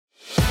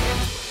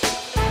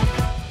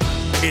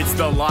It's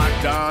the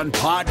Locked On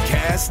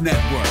Podcast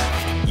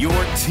Network, your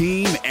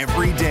team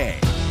every day.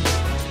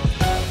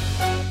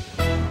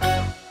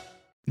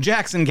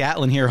 Jackson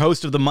Gatlin here,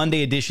 host of the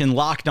Monday edition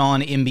Locked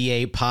On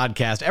NBA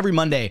podcast. Every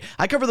Monday,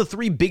 I cover the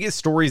three biggest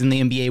stories in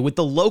the NBA with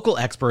the local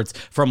experts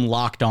from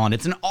Locked On.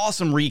 It's an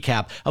awesome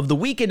recap of the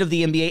weekend of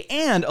the NBA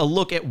and a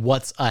look at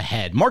what's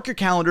ahead. Mark your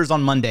calendars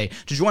on Monday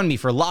to join me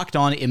for Locked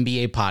On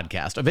NBA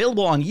podcast,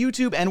 available on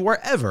YouTube and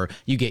wherever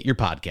you get your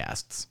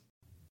podcasts.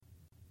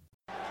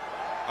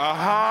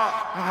 Yeah!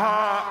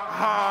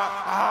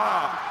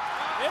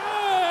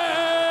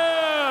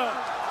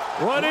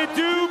 What it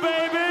do,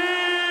 baby?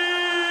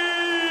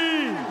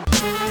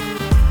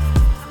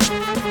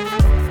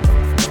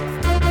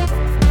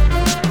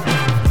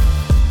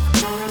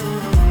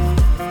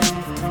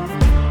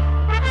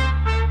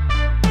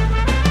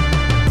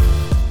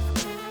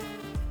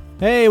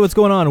 Hey, what's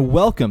going on?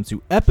 Welcome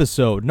to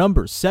episode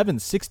number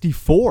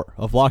 764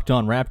 of Locked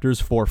On Raptors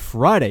for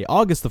Friday,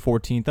 August the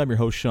 14th. I'm your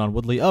host, Sean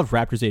Woodley of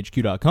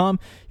RaptorsHQ.com.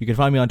 You can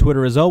find me on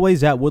Twitter, as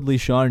always, at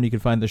WoodleySean, and you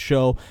can find the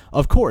show,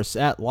 of course,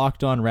 at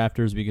Locked On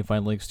Raptors. You can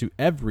find links to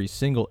every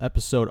single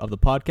episode of the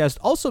podcast.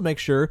 Also, make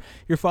sure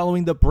you're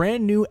following the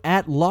brand new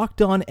at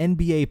Locked On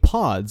NBA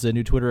Pods, a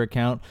new Twitter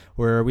account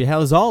where we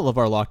house all of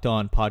our Locked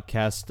On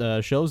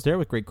podcast shows there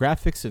with great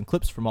graphics and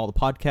clips from all the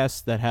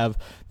podcasts that have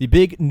the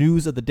big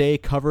news of the day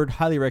covered.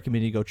 Highly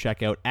recommend you go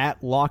check out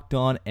at Locked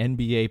On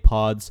NBA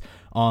Pods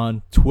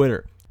on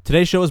Twitter.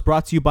 Today's show is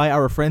brought to you by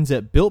our friends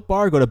at Built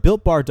Bar. Go to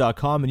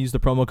BuiltBar.com and use the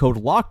promo code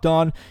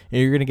LOCKEDON,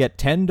 and you're going to get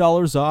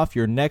 $10 off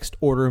your next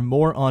order.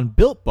 More on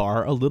Built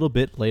Bar a little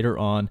bit later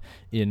on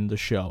in the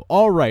show.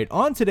 All right,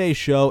 on today's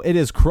show, it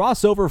is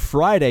Crossover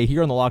Friday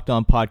here on the Locked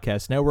On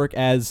Podcast Network,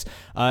 as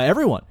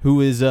everyone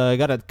who is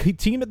got a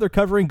team that they're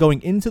covering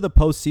going into the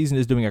postseason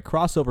is doing a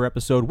crossover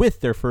episode with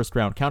their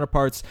first-round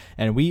counterparts,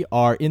 and we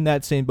are in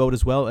that same boat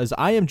as well, as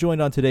I am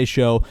joined on today's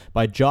show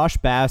by Josh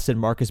Bass and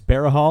Marcus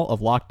Barahal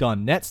of Locked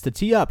On Nets to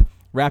tee up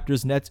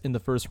Raptors Nets in the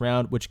first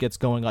round, which gets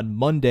going on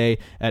Monday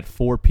at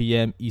 4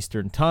 p.m.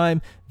 Eastern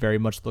Time. Very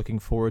much looking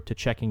forward to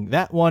checking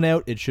that one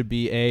out. It should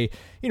be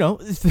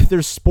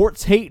there's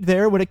sports hate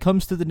there when it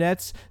comes to the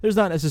Nets. There's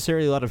not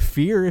necessarily a lot of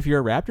fear if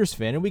you're a Raptors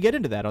fan, and we get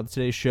into that on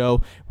today's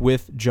show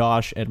with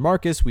Josh and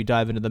Marcus. We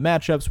dive into the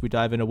matchups. We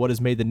dive into what has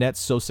made the Nets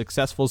so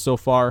successful so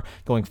far,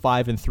 going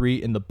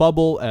 5-3 in the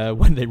bubble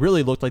when they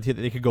really looked like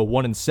they could go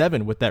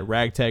 1-7 with that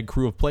ragtag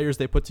crew of players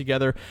they put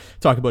together.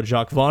 Talk about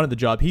Jacques Vaughn and the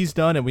job he's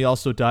done, and we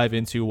also dive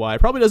into why it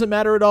probably doesn't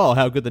matter at all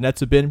how good the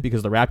Nets have been,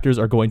 because the Raptors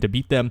are going to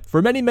beat them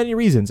for many, many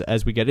reasons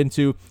as we get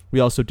into. We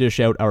also dish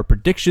out our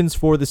predictions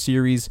for the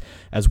series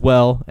as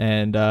well.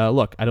 And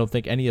look, I don't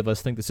think any of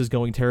us think this is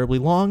going terribly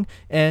long,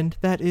 and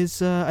that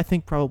is, I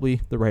think, probably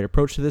the right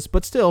approach to this.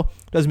 But still,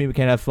 doesn't mean we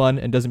can't have fun,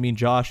 and doesn't mean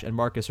Josh and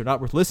Marcus are not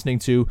worth listening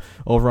to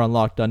over on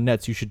Locked On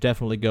Nets. You should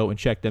definitely go and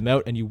check them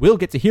out, and you will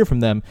get to hear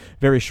from them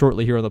very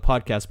shortly here on the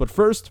podcast. But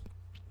first,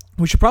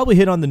 we should probably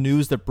hit on the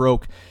news that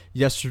broke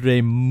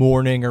yesterday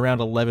morning around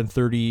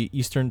 11:30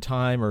 Eastern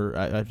Time, or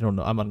I don't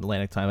know. I'm on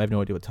Atlantic time. I have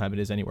no idea what time it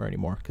is anywhere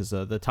anymore, because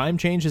the time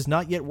change has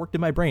not yet worked in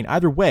my brain.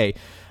 Either way,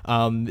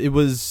 it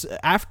was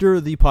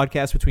after the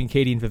podcast between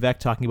Katie and Vivek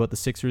talking about the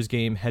Sixers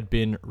game had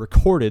been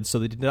recorded, so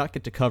they did not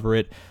get to cover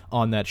it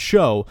on that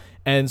show.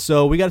 And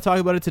so we got to talk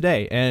about it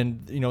today.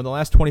 And, in the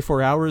last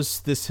 24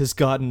 hours, this has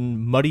gotten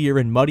muddier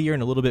and muddier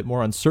and a little bit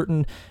more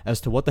uncertain as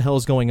to what the hell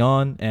is going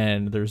on.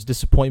 And there's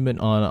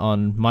disappointment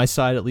on my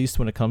side, at least,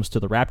 when it comes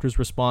to the Raptors'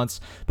 response.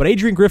 But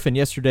Adrian Griffin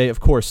yesterday, of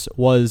course,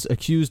 was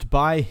accused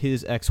by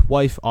his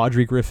ex-wife,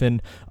 Audrey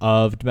Griffin,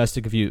 of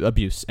domestic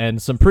abuse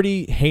and some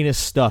pretty heinous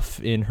stuff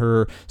in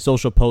her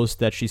social post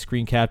that she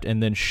screen capped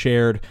and then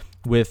shared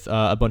with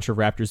a bunch of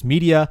Raptors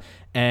media.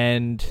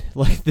 And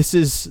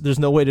there's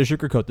no way to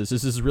sugarcoat this.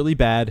 This is really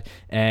bad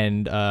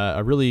and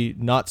a really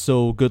not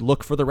so good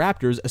look for the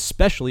Raptors,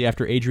 especially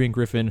after Adrian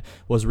Griffin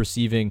was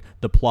receiving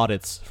the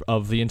plaudits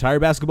of the entire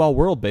basketball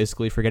world,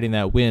 basically, for getting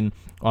that win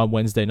on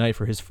Wednesday night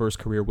for his first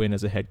career win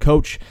as a head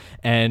coach.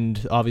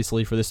 And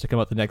obviously, for this to come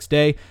out the next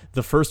day,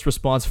 the first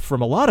response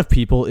from a lot of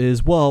people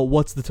is, well,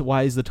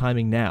 why is the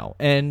timing now?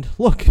 And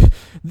look,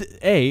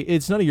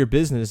 it's none of your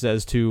business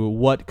as to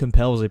what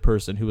compels a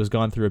person who has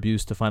gone through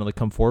abuse to finally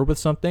come forward with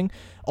something.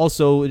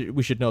 Also,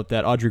 we should note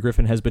that Audrey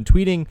Griffin has been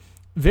tweeting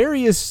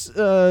various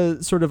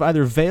sort of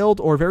either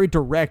veiled or very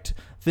direct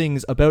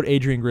things about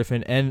Adrian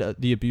Griffin and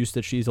the abuse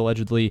that she's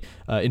allegedly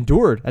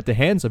endured at the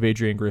hands of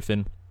Adrian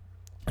Griffin,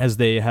 as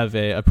they have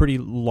a pretty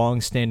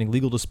long-standing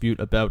legal dispute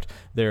about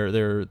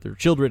their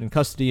children in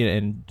custody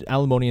and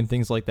alimony and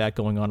things like that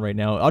going on right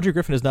now. Audrey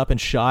Griffin has not been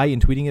shy in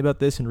tweeting about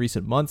this in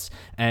recent months,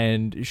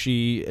 and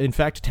she, in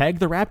fact,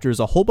 tagged the Raptors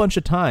a whole bunch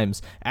of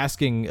times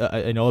asking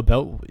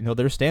about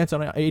their stance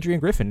on Adrian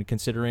Griffin,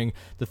 considering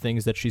the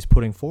things that she's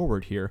putting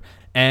forward here.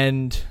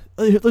 And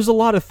there's a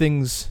lot of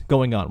things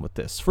going on with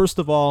this. First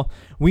of all,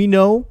 we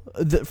know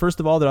that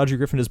Audrey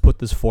Griffin has put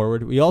this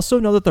forward. We also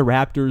know that the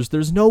Raptors,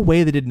 there's no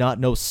way they did not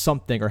know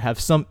something or have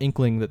some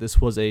inkling that this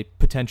was a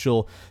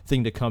potential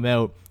thing to come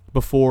out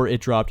before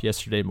it dropped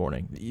yesterday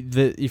morning.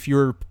 If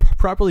you're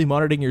properly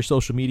monitoring your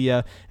social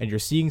media and you're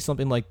seeing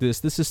something like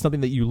this is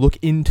something that you look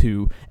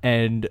into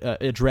and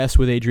address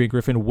with Adrian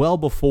Griffin well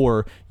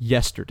before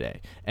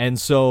yesterday. And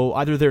so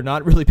either they're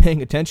not really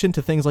paying attention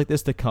to things like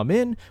this that come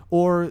in,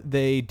 or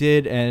they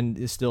did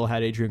and still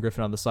had Adrian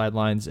Griffin on the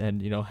sidelines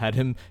and, had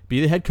him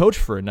be the head coach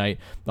for a night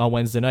on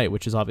Wednesday night,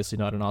 which is obviously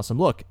not an awesome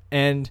look.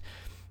 And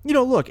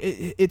look,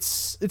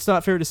 it's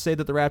not fair to say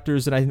that the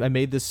Raptors, and I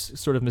made this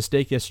sort of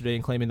mistake yesterday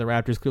in claiming the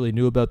Raptors clearly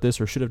knew about this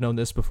or should have known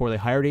this before they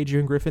hired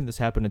Adrian Griffin. This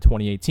happened in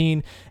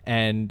 2018,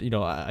 and,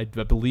 I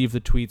believe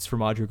the tweets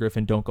from Adrian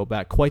Griffin don't go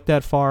back quite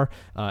that far,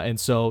 and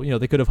so,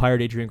 they could have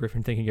hired Adrian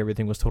Griffin thinking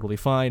everything was totally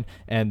fine,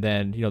 and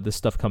then, this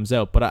stuff comes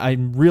out. But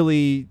I'm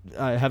really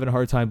having a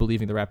hard time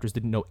believing the Raptors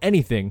didn't know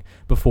anything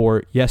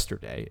before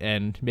yesterday,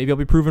 and maybe I'll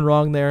be proven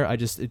wrong there.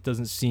 It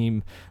doesn't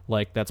seem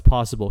like that's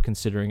possible,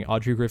 considering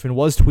Adrian Griffin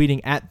was tweeting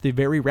at the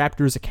very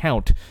Raptors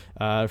account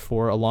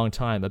for a long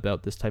time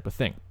about this type of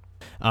thing.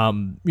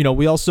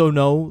 We also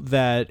know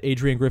that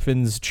Adrian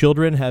Griffin's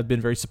children have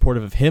been very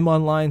supportive of him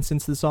online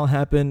since this all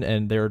happened,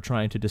 and they're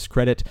trying to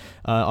discredit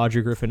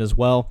Adrian Griffin as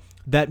well.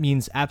 That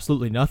means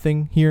absolutely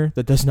nothing here.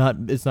 It's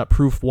not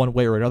proof one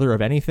way or another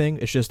of anything.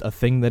 It's just a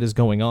thing that is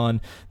going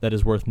on that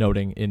is worth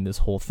noting in this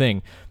whole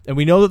thing. And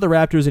we know that the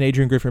Raptors and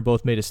Adrian Griffin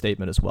both made a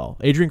statement as well.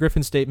 Adrian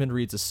Griffin's statement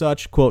reads as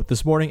such, quote,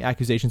 "This morning,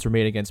 accusations were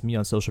made against me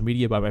on social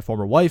media by my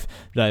former wife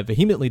that I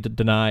vehemently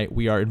deny.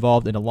 We are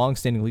involved in a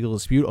long-standing legal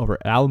dispute over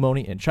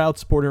alimony and child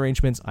support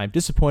arrangements. I'm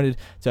disappointed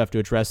to have to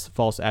address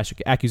false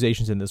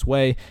accusations in this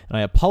way, and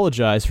I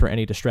apologize for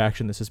any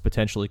distraction this has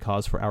potentially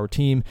caused for our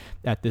team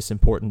at this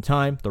important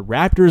time." The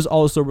Raptors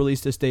also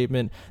released a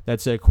statement that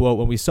said, quote,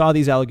 "When we saw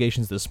these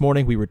allegations this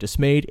morning, we were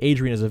dismayed.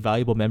 Adrian is a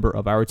valuable member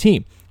of our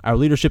team. Our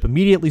leadership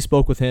immediately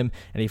spoke with him,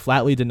 and he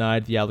flatly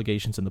denied the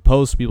allegations in the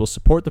post. We will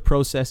support the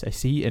process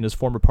as he and his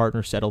former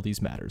partner settle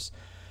these matters."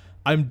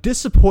 I'm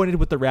disappointed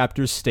with the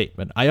Raptors'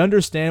 statement. I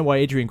understand why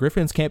Adrian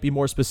Griffins can't be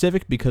more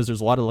specific because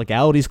there's a lot of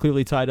legalities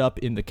clearly tied up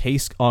in the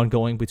case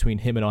ongoing between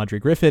him and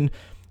Adrian Griffin.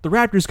 The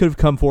Raptors could have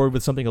come forward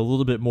with something a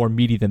little bit more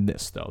meaty than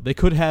this, though. They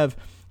could have,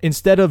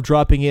 instead of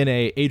dropping in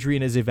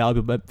Adrian is a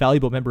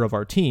valuable member of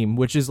our team,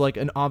 which is like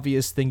an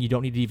obvious thing you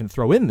don't need to even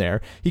throw in there.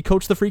 He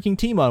coached the freaking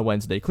team on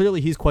Wednesday. Clearly,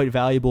 he's quite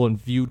valuable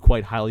and viewed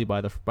quite highly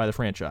by the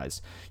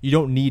franchise. You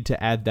don't need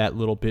to add that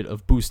little bit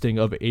of boosting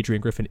of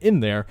Adrian Griffin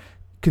in there,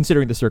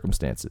 considering the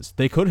circumstances.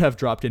 They could have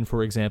dropped in,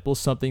 for example,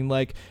 something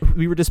like,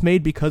 "We were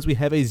dismayed because we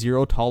have a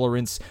zero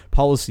tolerance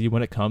policy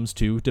when it comes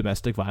to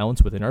domestic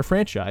violence within our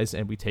franchise,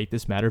 and we take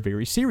this matter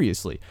very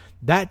seriously."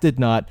 That did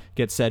not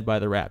get said by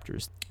the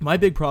Raptors. My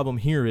big problem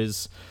here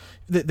is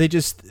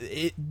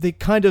they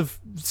kind of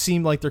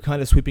seem like they're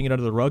kind of sweeping it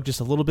under the rug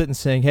just a little bit and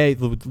saying, hey,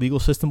 the legal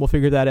system will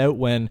figure that out,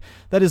 when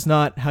that is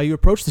not how you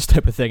approach this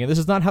type of thing. And this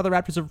is not how the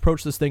Raptors have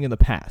approached this thing in the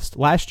past.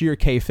 Last year,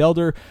 Kay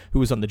Felder, who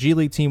was on the G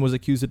League team, was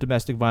accused of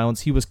domestic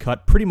violence. He was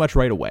cut pretty much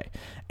right away.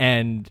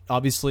 And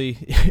obviously,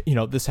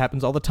 this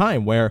happens all the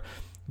time where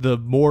the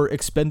more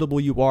expendable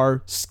you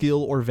are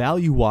skill or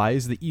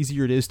value-wise, the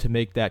easier it is to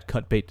make that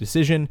cut-bait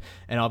decision.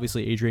 And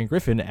obviously Adrian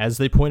Griffin, as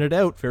they pointed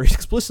out very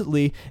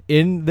explicitly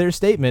in their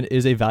statement,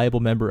 is a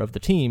valuable member of the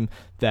team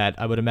that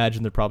I would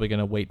imagine they're probably going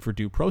to wait for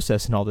due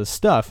process and all this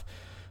stuff.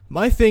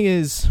 My thing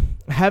is,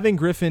 having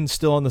Griffin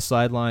still on the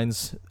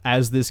sidelines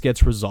as this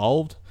gets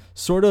resolved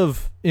sort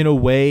of, in a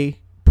way,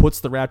 puts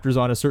the Raptors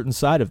on a certain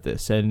side of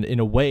this, and in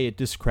a way it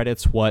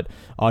discredits what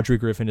Adrian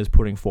Griffin is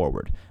putting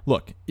forward.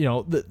 Look,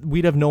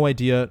 we'd have no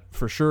idea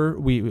for sure.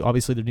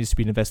 Obviously there needs to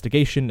be an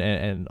investigation,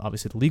 and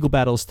obviously the legal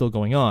battle is still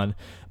going on,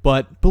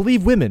 but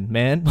believe women,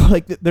 man.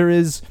 Like, there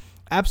is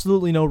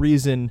absolutely no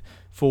reason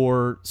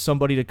for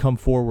somebody to come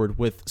forward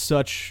with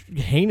such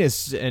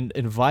heinous and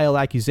vile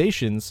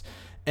accusations,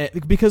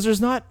 because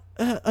there's not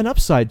an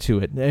upside to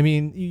it. I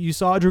mean, you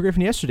saw Adrian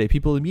Griffin yesterday,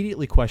 people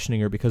immediately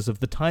questioning her because of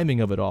the timing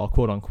of it all,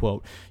 quote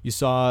unquote. You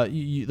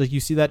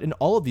see that in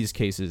all of these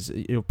cases,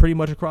 pretty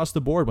much across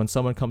the board. When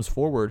someone comes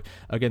forward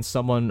against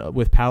someone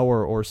with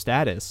power or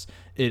status,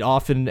 it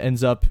often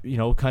ends up,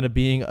 kind of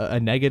being a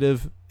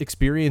negative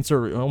experience,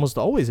 or almost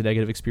always a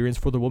negative experience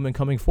for the woman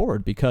coming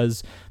forward,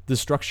 because the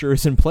structure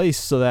is in place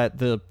so that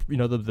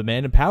the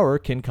man in power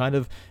can kind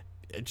of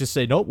just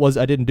say, nope,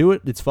 I didn't do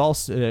it, it's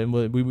false, and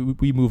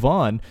we move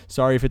on.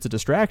 Sorry if it's a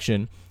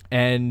distraction.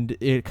 And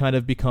it kind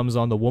of becomes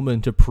on the woman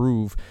to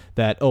prove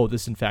that, oh,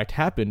 this in fact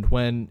happened,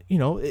 when,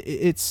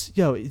 it's,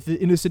 the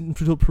innocent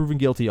until proven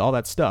guilty, all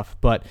that stuff.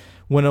 But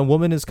when a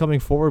woman is coming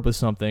forward with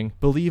something,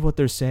 believe what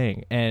they're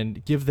saying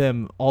and give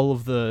them all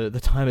of the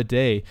time of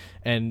day.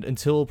 And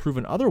until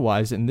proven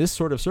otherwise, in this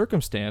sort of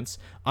circumstance,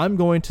 I'm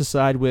going to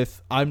side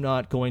with, I'm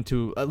not going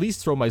to at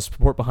least throw my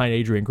support behind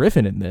Adrian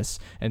Griffin in this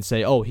and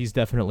say, oh, he's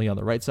definitely on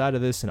the right side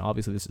of this, and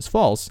obviously this is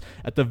false.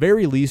 At the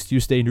very least, you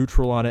stay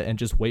neutral on it and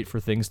just wait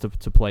for things to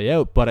play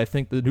out. But I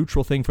think the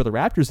neutral thing for the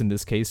Raptors in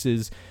this case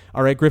is,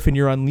 all right, Griffin,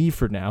 you're on leave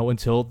for now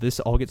until this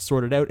all gets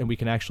sorted out and we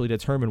can actually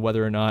determine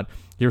whether or not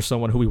you're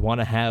someone who we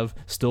want to have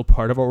still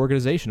part of our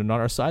organization and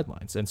not our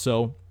sidelines. And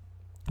so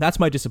That's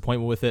my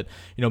disappointment with it.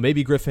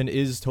 Maybe Griffin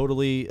is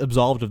totally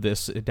absolved of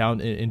this down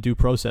in due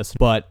process.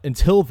 But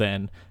until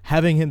then,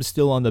 having him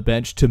still on the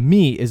bench, to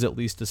me, is at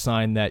least a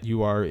sign that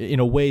you are, in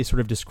a way, sort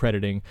of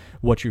discrediting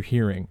what you're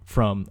hearing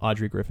from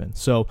Audrey Griffin.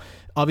 So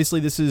obviously,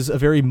 this is a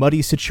very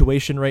muddy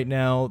situation right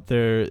now.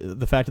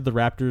 The fact that the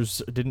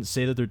Raptors didn't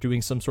say that they're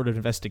doing some sort of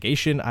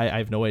investigation, I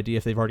have no idea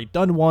if they've already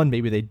done one.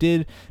 Maybe they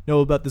did know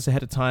about this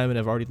ahead of time and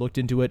have already looked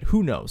into it.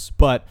 Who knows?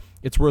 But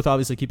it's worth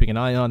obviously keeping an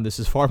eye on. This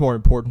is far more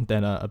important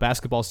than a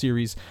basketball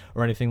series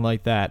or anything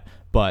like that.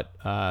 But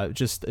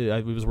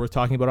it was worth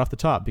talking about off the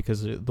top,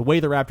 because the way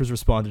the Raptors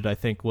responded, I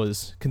think,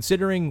 was,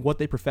 considering what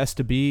they profess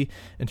to be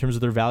in terms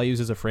of their values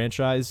as a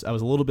franchise, I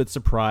was a little bit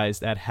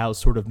surprised at how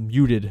sort of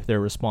muted their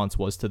response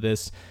was to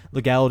this.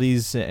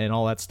 Legalities and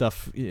all that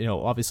stuff,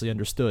 obviously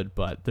understood,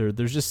 but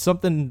there's just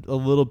something a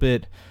little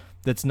bit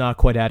that's not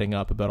quite adding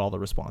up about all the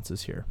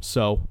responses here.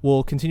 So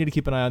we'll continue to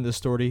keep an eye on this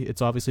story.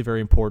 It's obviously very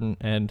important,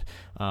 and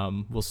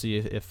we'll see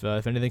if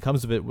anything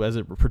comes of it as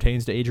it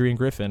pertains to Adrian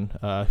Griffin,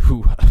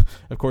 who,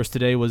 of course,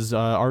 today was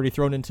already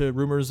thrown into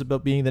rumors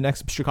about being the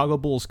next Chicago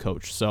Bulls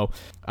coach. So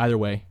either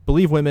way,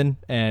 believe women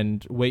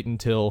and wait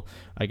until,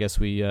 I guess,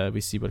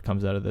 we see what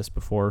comes out of this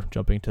before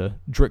jumping to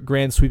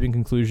grand sweeping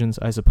conclusions,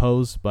 I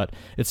suppose. But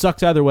it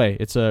sucks either way.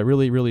 It's a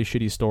really, really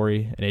shitty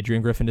story, and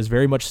Adrian Griffin is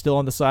very much still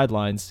on the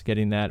sidelines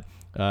getting that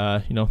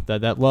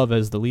that love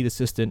as the lead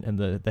assistant and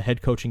the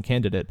head coaching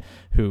candidate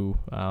who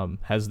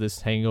has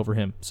this hanging over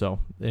him. So,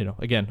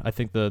 again, I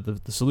think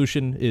the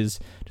solution is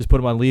just put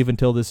him on leave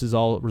until this is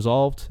all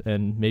resolved,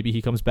 and maybe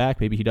he comes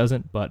back, maybe he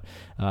doesn't, but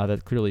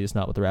that clearly is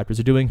not what the Raptors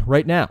are doing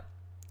right now.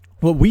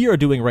 What we are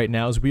doing right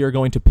now is we are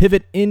going to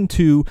pivot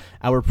into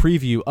our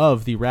preview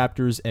of the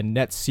Raptors and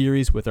Nets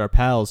series with our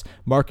pals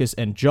Marcus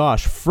and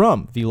Josh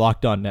from the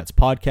Locked On Nets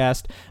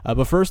podcast.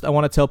 But first, I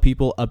want to tell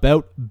people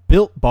about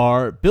Built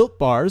Bar. Built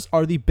Bars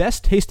are the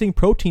best tasting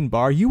protein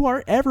bar you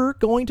are ever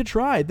going to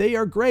try. They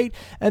are great,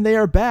 and they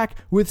are back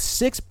with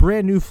 6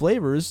 brand new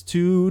flavors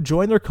to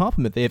join their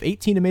complement. They have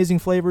 18 amazing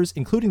flavors,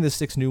 including the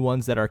 6 new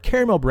ones that are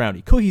caramel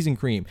brownie, cookies and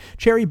cream,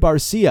 cherry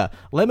barcia,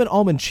 lemon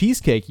almond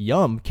cheesecake,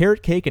 yum,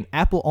 carrot cake, and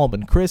apple almond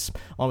crisp,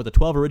 along with the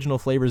 12 original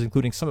flavors,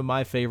 including some of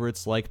my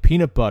favorites like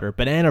peanut butter,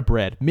 banana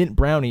bread, mint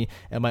brownie,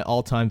 and my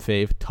all-time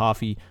fave,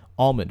 toffee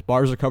almond.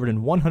 Bars are covered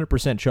in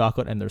 100%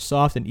 chocolate, and they're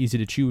soft and easy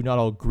to chew, not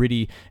all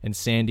gritty and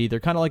sandy. They're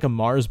kind of like a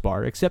Mars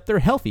bar, except they're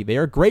healthy. They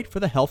are great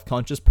for the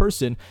health-conscious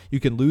person. You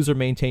can lose or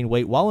maintain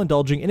weight while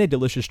indulging in a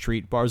delicious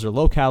treat. Bars are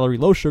low-calorie,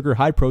 low-sugar,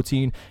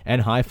 high-protein,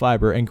 and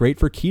high-fiber, and great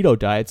for keto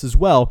diets as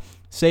well.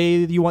 Say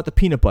you want the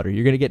peanut butter.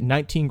 You're going to get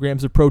 19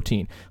 grams of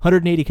protein,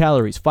 180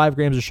 calories, 5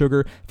 grams of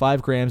sugar,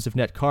 5 grams of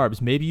net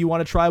carbs. Maybe you want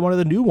to try one of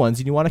the new ones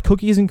and you want a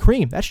cookies and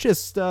cream. That's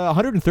just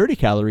 130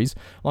 calories,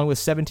 along with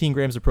 17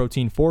 grams of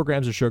protein, 4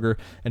 grams of sugar,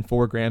 and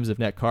 4 grams of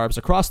net carbs.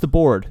 Across the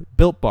board,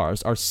 Built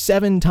Bars are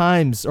 7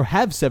 times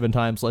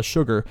less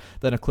sugar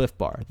than a Cliff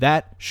Bar.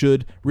 That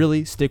should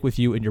really stick with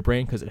you in your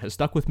brain, because it has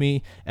stuck with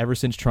me ever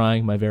since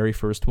trying my very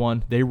first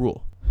one. They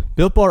rule.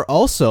 Built Bar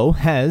also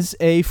has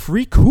a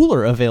free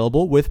cooler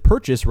available with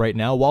purchase right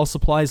now while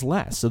supplies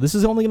last. So this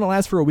is only going to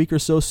last for a week or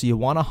so you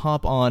want to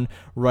hop on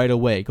right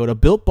away. Go to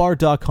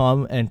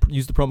BuiltBar.com and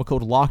use the promo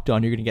code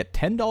LOCKEDON. You're going to get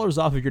 $10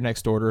 off of your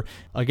next order.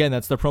 Again,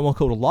 that's the promo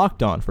code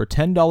LOCKEDON for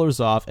 $10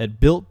 off at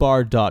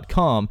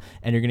BuiltBar.com,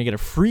 and you're going to get a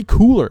free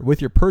cooler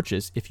with your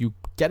purchase if you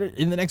get it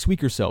in the next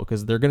week or so,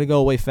 because they're going to go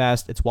away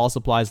fast. It's while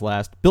supplies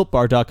last.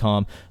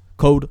 BuiltBar.com,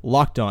 code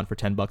LOCKEDON for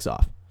 $10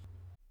 off.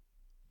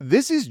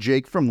 This is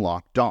Jake from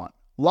Locked On.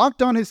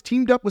 Locked On has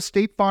teamed up with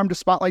State Farm to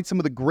spotlight some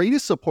of the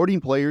greatest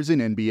supporting players in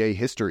NBA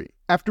history.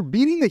 After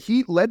beating the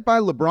Heat led by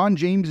LeBron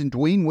James and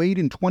Dwayne Wade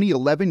in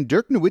 2011,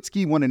 Dirk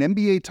Nowitzki won an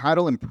NBA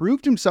title and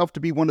proved himself to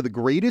be one of the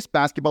greatest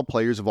basketball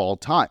players of all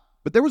time.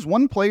 But there was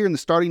one player in the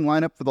starting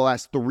lineup for the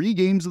last 3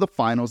 games of the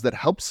finals that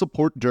helped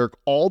support Dirk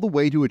all the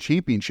way to a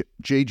championship,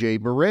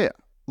 JJ Barea.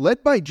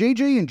 Led by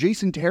JJ and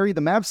Jason Terry, the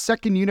Mavs'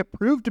 second unit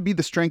proved to be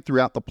the strength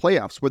throughout the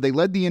playoffs, where they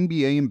led the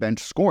NBA in bench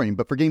scoring.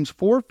 But for games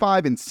 4,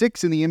 5, and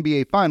 6 in the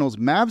NBA Finals,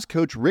 Mavs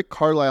coach Rick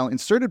Carlisle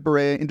inserted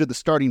Barea into the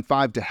starting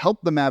 5 to help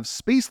the Mavs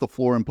space the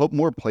floor and put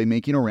more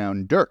playmaking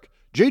around Dirk.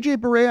 JJ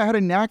Barea had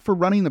a knack for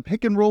running the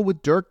pick and roll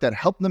with Dirk that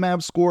helped the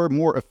Mavs score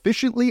more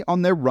efficiently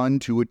on their run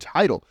to a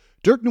title.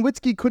 Dirk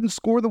Nowitzki couldn't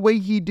score the way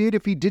he did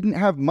if he didn't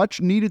have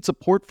much needed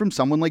support from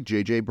someone like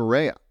JJ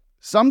Barea.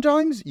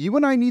 Sometimes you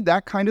and I need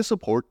that kind of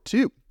support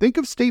too. Think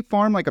of State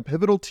Farm like a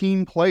pivotal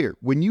team player.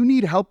 When you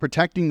need help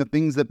protecting the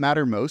things that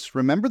matter most,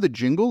 remember the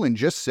jingle and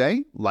just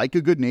say, like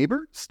a good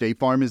neighbor, State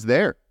Farm is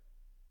there.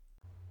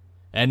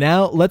 And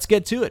now, let's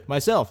get to it.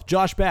 Myself,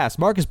 Josh Bass,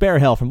 Marcus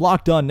Barahal from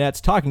Locked On Nets,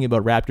 talking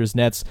about Raptors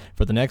Nets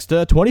for the next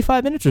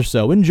 25 minutes or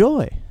so.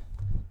 Enjoy.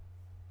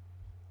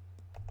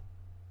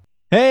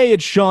 Hey,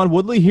 it's Sean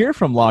Woodley here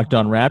from Locked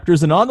On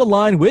Raptors, and on the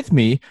line with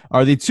me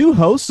are the 2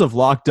 hosts of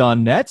Locked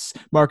On Nets,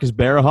 Marcus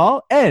Barahal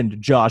and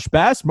Josh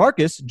Bass.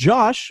 Marcus,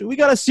 Josh, we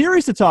got a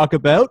series to talk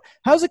about.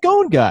 How's it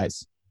going,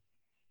 guys?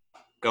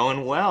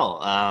 Going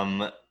well.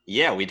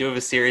 Yeah, we do have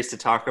a series to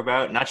talk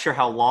about. Not sure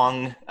how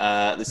long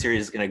the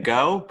series is going to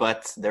go,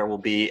 but there will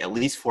be at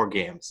least 4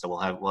 games, so we'll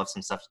have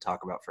some stuff to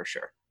talk about for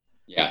sure.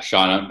 Yeah,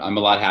 Sean, I'm a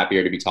lot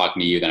happier to be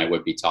talking to you than I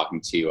would be talking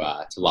to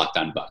Locked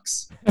On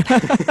Bucks.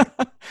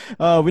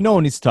 We no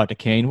one needs to talk to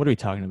Kane. What are we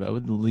talking about?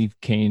 We'll leave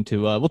Kane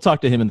to. We'll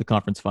talk to him in the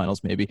conference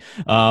finals, maybe,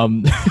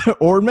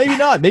 or maybe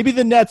not. Maybe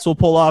the Nets will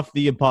pull off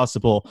the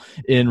impossible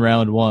in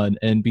round 1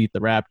 and beat the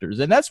Raptors,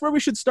 and that's where we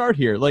should start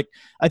here. Like,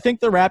 I think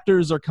the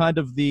Raptors are kind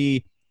of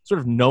the sort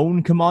of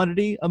known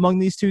commodity among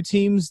these two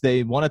teams.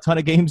 They won a ton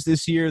of games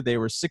this year. They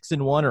were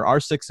 6-1 or are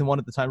 6-1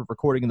 at the time of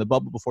recording in the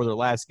bubble before their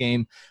last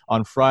game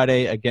on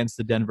Friday against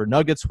the Denver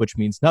Nuggets, which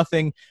means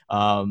nothing.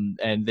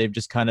 And they've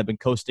just kind of been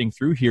coasting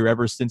through here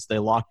ever since they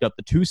locked up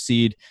the 2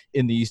 seed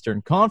in the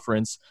Eastern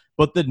Conference.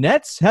 But the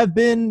Nets have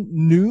been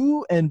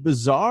new and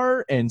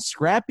bizarre and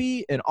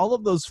scrappy and all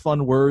of those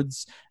fun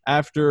words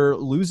after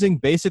losing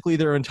basically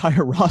their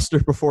entire roster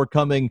before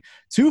coming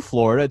to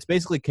Florida. It's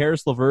basically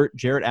Karis LeVert,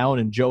 Jarrett Allen,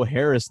 and Joe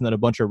Harris, and then a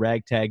bunch of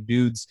ragtag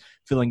dudes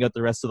filling out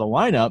the rest of the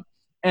lineup.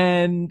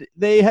 And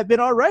they have been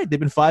all right. They've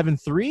been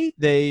 5-3.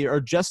 They are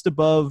just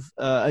above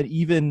an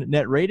even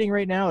net rating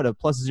right now at a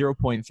plus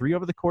 0.3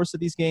 over the course of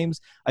these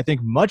games. I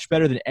think much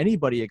better than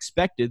anybody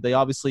expected. They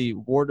obviously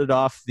warded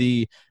off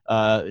the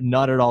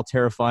not at all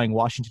terrifying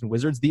Washington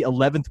Wizards, the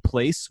 11th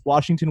place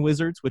Washington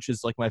Wizards, which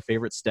is like my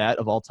favorite stat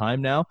of all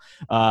time now.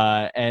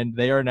 And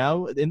they are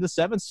now in the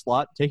 7th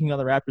slot, taking on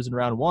the Raptors in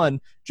round 1.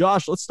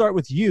 Josh, let's start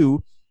with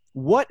you.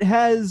 What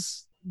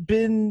has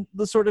been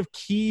the sort of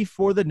key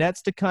for the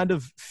Nets to kind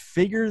of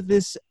figure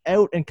this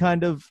out and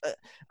kind of,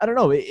 I don't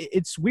know,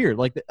 it's weird.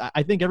 Like,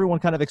 I think everyone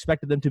kind of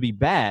expected them to be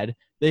bad.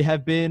 They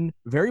have been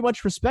very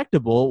much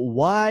respectable.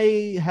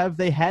 Why have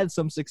they had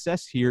some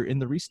success here in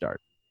the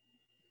restart?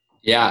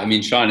 Yeah, I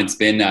mean, Sean, it's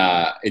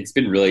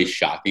been really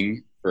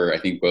shocking for, I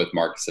think, both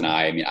Marcus and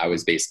I. I mean, I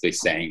was basically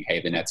saying, hey,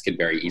 the Nets could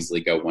very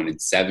easily go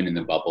 1-7 in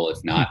the bubble,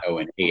 if not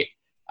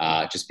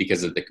 0-8, just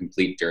because of the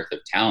complete dearth of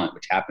talent,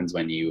 which happens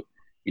when you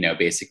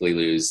basically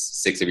lose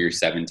 6 of your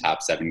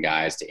top 7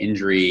 guys to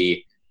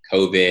injury,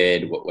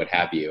 COVID, what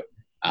have you.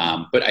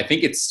 But I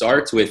think it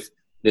starts with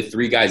the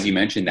 3 guys you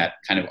mentioned that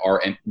kind of are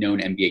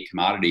known NBA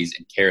commodities,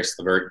 and Karis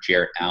LeVert,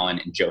 Jarrett Allen,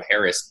 and Joe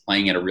Harris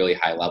playing at a really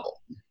high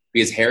level.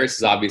 Because Harris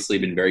has obviously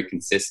been very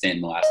consistent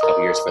in the last couple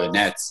of years for the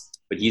Nets,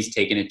 but he's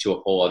taken it to a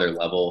whole other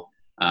level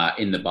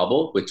in the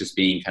bubble with just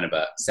being kind of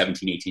a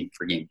 17, 18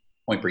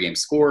 point per game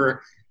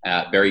scorer.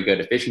 Very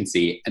good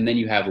efficiency. And then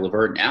you have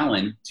LeVert and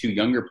Allen, 2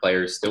 younger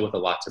players still with a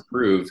lot to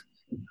prove,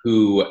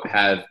 who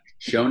have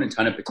shown a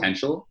ton of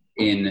potential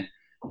in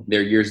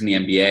their years in the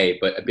NBA,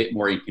 but a bit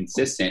more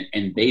inconsistent,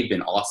 and they've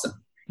been awesome.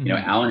 Mm-hmm.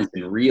 Allen has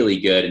been really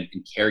good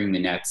in carrying the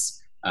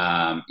Nets.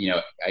 Some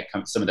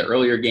of the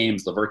earlier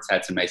games, LeVert's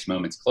had some nice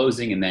moments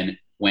closing and then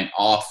went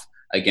off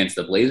against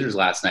the Blazers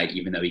last night,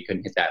 even though he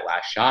couldn't hit that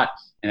last shot.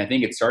 And I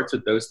think it starts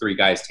with those 3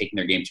 guys taking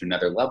their game to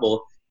another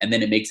level, and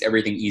then it makes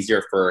everything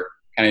easier for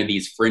kind of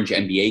these fringe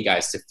NBA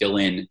guys to fill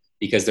in,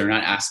 because they're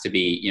not asked to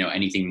be,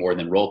 anything more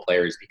than role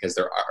players, because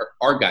there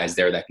are guys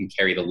there that can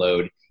carry the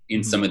load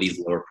in some of these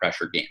lower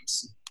pressure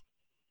games.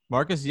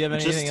 Marcus, do you have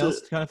anything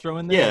else to kind of throw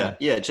in there?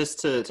 Yeah. Just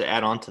to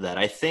add on to that,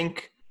 I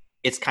think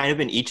it's kind of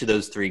been each of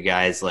those 3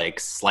 guys like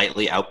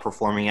slightly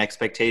outperforming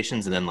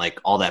expectations, and then like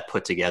all that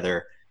put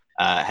together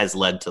has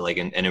led to like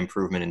an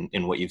improvement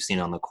in what you've seen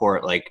on the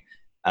court. Like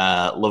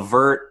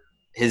LeVert,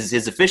 his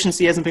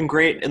efficiency hasn't been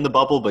great in the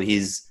bubble, but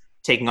he's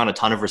taking on a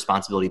ton of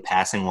responsibility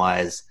passing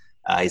wise.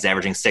 He's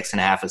averaging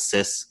 6.5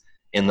 assists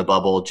in the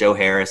bubble. Joe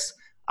Harris,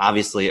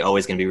 obviously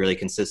always going to be really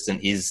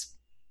consistent. He's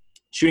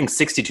shooting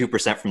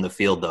 62% from the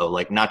field though,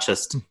 like not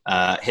just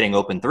hitting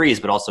open threes,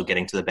 but also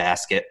getting to the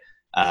basket,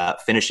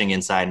 finishing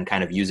inside, and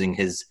kind of using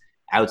his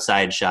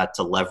outside shot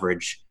to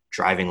leverage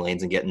driving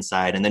lanes and get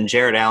inside. And then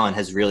Jarrett Allen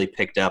has really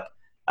picked up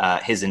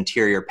his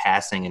interior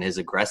passing and his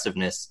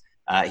aggressiveness.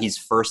 He's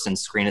first in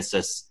screen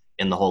assists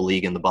in the whole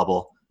league in the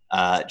bubble.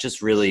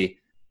 Just really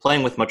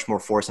playing with much more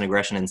force and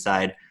aggression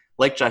inside.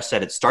 Like Josh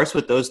said, it starts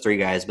with those 3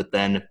 guys, but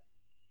then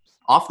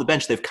off the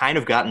bench, they've kind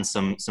of gotten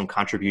some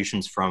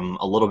contributions from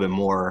a little bit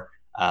more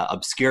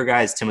obscure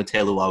guys.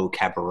 Timothé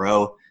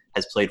Luwawu-Cabarrot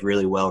has played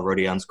really well.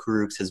 Rodions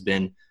Kurucs has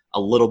been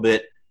a little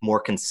bit more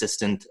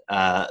consistent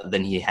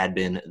than he had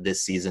been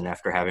this season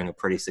after having a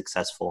pretty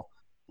successful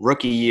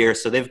rookie year.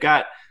 So they've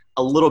got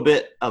a little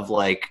bit of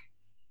like,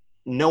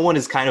 no one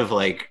is kind of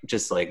like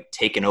just like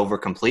taken over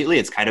completely.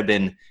 It's kind of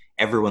been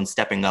everyone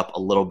stepping up a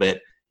little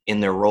bit in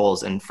their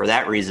roles. And for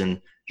that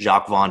reason,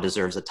 Jacques Vaughn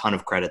deserves a ton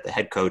of credit. The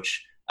head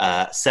coach,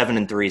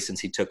 7-3 since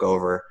he took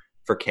over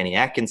for Kenny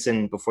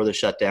Atkinson before the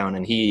shutdown.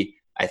 And he,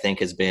 I think,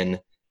 has been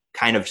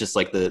kind of just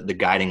like the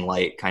guiding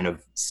light, kind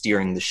of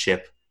steering the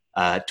ship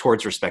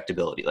towards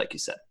respectability, like you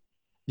said.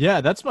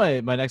 Yeah, that's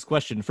my next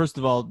question. First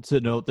of all,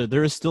 to note that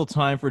there is still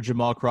time for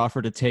Jamal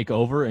Crawford to take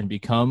over and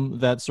become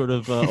that sort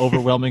of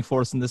overwhelming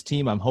force in this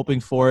team. I'm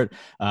hoping for it,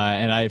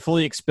 and I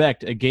fully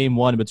expect a game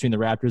one between the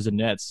Raptors and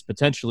Nets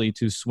potentially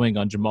to swing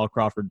on Jamal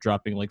Crawford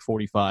dropping like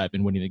 45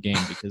 and winning the game,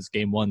 because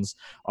game ones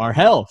are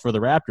hell for the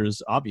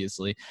Raptors,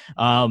 obviously.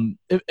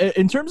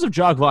 In terms of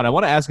Jacques Vaughn, I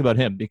want to ask about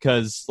him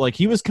because like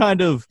he was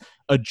kind of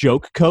a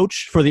joke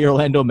coach for the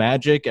Orlando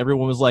Magic.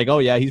 Everyone was like, oh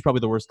yeah, he's probably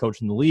the worst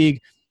coach in the league.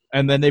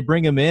 And then they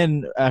bring him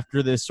in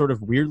after this sort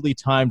of weirdly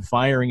timed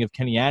firing of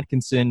Kenny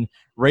Atkinson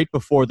right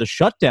before the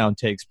shutdown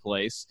takes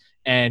place.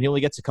 And he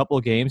only gets a couple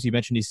of games. You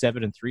mentioned he's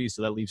 7-3,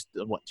 so that leaves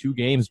 2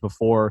 games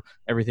before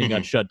everything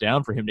got shut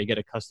down for him to get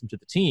accustomed to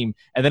the team.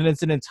 And then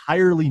it's an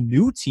entirely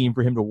new team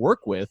for him to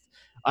work with.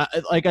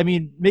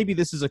 Maybe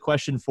this is a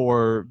question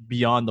for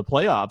beyond the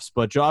playoffs,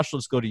 but Josh,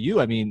 let's go to you.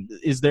 I mean,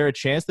 is there a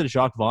chance that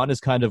Jacques Vaughn has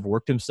kind of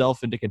worked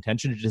himself into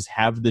contention to just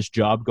have this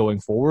job going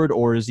forward,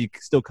 or is he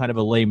still kind of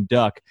a lame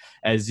duck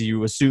as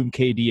you assume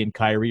KD and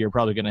Kyrie are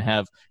probably going to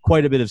have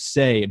quite a bit of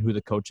say in who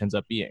the coach ends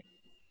up being?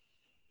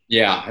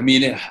 Yeah, I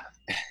mean,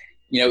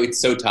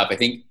 it's so tough.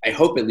 I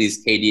hope at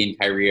least KD and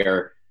Kyrie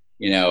are,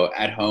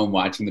 at home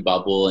watching the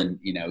bubble and,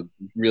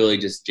 really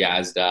just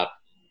jazzed up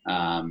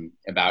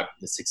about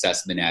the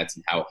success of the Nets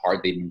and how hard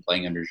they've been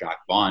playing under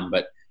Jacques Vaughn.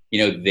 But,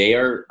 they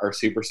are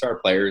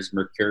superstar players,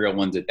 mercurial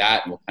ones at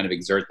that, and will kind of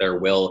exert their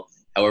will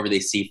however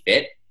they see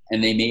fit.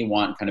 And they may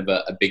want kind of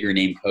a bigger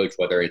name coach,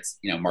 whether it's,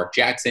 Mark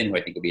Jackson, who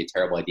I think would be a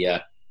terrible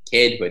idea,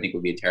 Kidd, who I think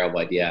would be a terrible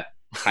idea,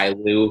 Ty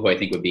Lue, who I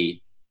think would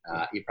be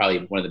probably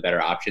one of the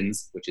better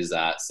options, which is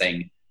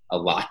saying a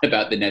lot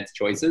about the Nets'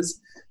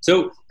 choices.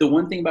 So the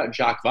one thing about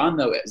Jacques Vaughn,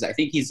 though, is I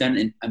think he's done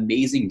an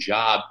amazing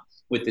job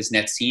with this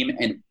Nets team.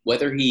 And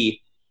whether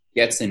he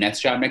gets the Nets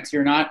job next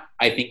year or not,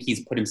 I think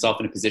he's put himself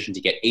in a position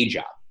to get a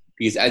job.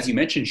 Because as you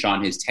mentioned,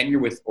 Sean, his tenure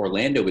with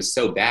Orlando was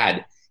so bad,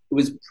 it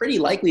was pretty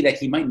likely that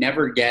he might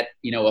never get,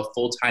 a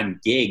full-time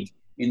gig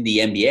in the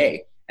NBA.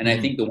 And I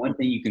think the one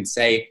thing you can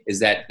say is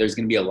that there's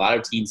going to be a lot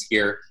of teams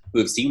here who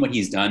have seen what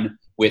he's done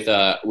with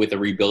a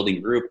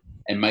rebuilding group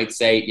and might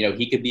say,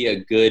 he could be a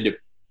good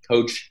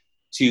coach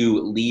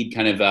to lead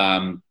kind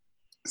of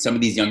some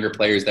of these younger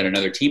players that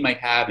another team might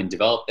have and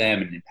develop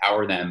them and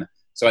empower them.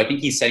 So I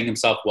think he's setting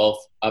himself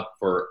well up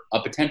for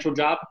a potential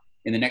job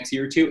in the next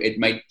year or two. It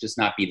might just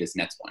not be this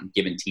next one,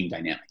 given team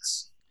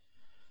dynamics.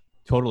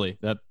 Totally.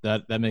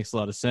 That makes a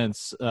lot of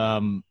sense.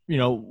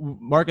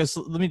 Marcus,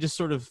 let me just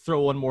sort of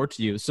throw one more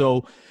to you.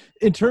 So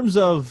in terms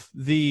of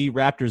the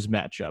Raptors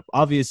matchup,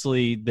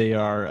 obviously they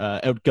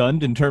are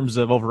outgunned in terms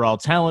of overall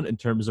talent, in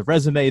terms of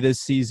resume this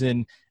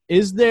season.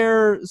 Is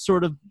there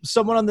sort of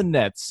someone on the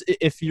Nets,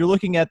 if you're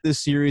looking at this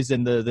series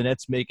and the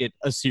Nets make it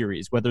a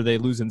series, whether they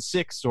lose in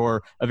 6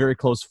 or a very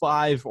close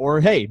 5,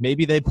 or hey,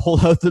 maybe they pull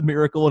out the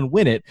miracle and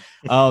win it,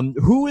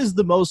 who is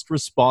the most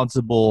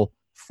responsible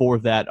for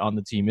that on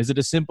the team? Is it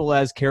as simple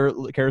as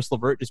Karis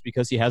LeVert just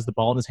because he has the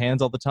ball in his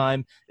hands all the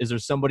time? Is there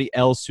somebody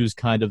else who's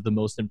kind of the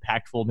most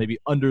impactful, maybe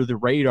under the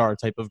radar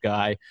type of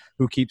guy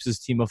who keeps his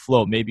team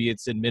afloat? Maybe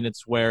it's in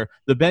minutes where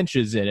the bench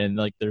is in and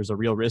like there's a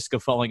real risk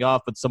of falling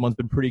off, but someone's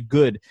been pretty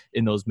good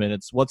in those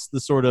minutes. What's the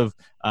sort of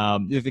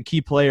the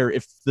key player,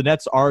 if the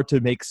Nets are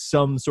to make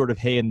some sort of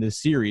hay in this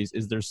series,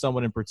 is there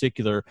someone in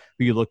particular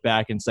who you look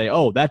back and say,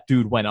 oh, that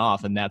dude went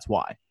off and that's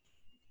why?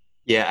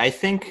 Yeah, I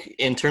think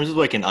in terms of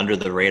like an under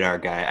the radar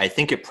guy, I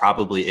think it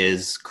probably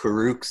is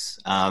Kurucs.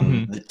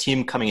 The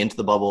team coming into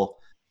the bubble,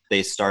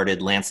 they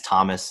started Lance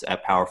Thomas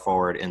at power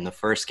forward in the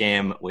first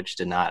game, which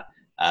did not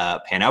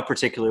pan out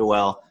particularly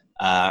well.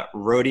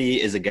 Rhodey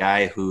is a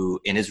guy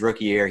who in his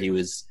rookie year, he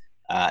was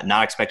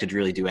not expected to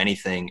really do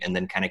anything and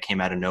then kind of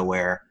came out of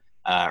nowhere,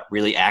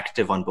 really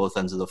active on both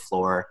ends of the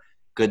floor,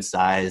 good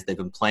size. They've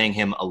been playing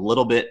him a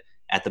little bit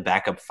at the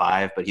backup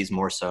 5, but he's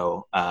more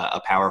so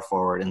a power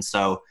forward. And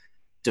so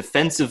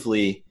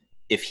defensively,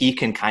 if he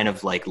can kind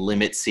of like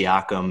limit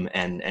Siakam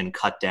and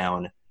cut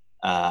down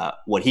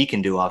what he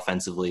can do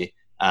offensively,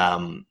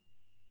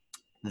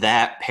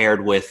 that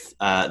paired with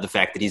the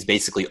fact that he's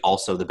basically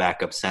also the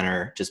backup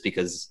center, just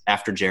because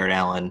after Jared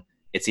Allen,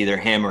 it's either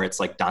him or it's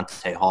like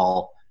Dante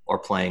Hall or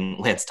playing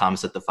Lance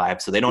Thomas at the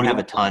 5. So they don't have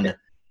a ton.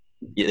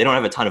 They don't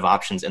have a ton of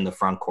options in the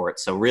front court.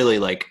 So really,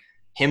 like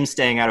him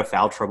staying out of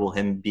foul trouble,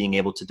 him being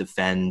able to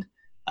defend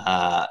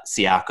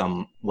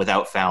Siakam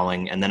without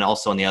fouling, and then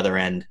also on the other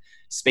end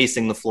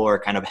spacing the floor,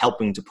 kind of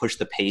helping to push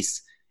the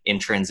pace in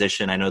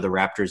transition. I know the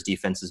Raptors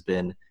defense has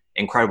been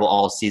incredible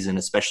all season,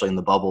 especially in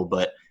the bubble,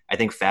 but I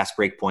think fast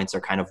break points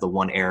are kind of the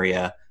one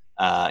area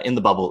in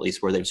the bubble at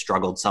least where they've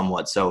struggled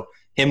somewhat. So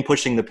him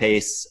pushing the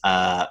pace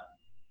and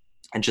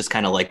just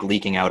kind of like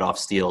leaking out off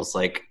steals,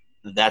 like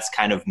that's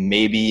kind of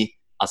maybe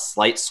a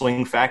slight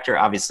swing factor.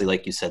 Obviously,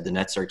 like you said, the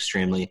Nets are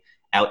extremely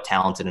out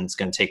talented, and it's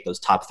going to take those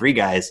top 3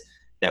 guys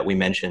that we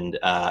mentioned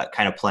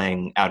kind of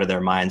playing out of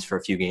their minds for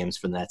a few games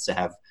for the Nets to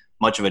have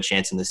much of a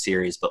chance in this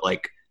series. But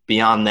like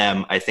beyond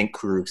them, I think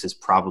Kurucs is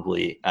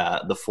probably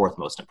the 4th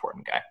most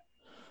important guy.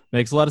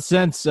 Makes a lot of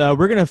sense. We're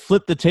going to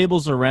flip the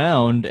tables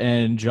around,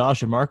 and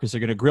Josh and Marcus are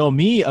going to grill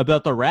me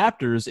about the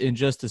Raptors in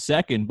just a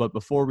second. But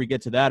before we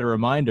get to that, a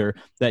reminder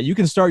that you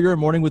can start your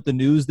morning with the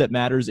news that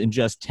matters in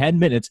just 10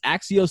 minutes.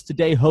 Axios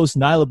Today host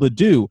Nyla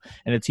Badu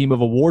and a team of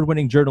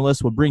award-winning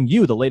journalists will bring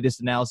you the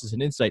latest analysis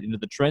and insight into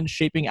the trends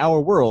shaping our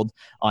world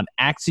on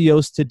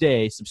Axios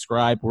Today.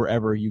 Subscribe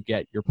wherever you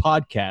get your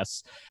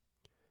podcasts.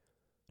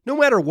 No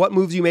matter what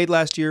moves you made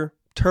last year,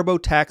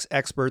 TurboTax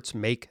experts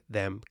make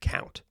them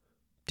count.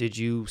 Did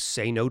you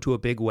say no to a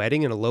big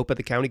wedding and elope at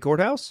the county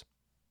courthouse?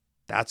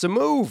 That's a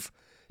move.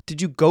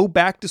 Did you go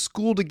back to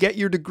school to get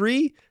your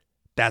degree?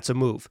 That's a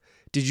move.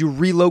 Did you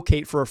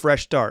relocate for a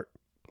fresh start?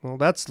 Well,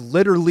 that's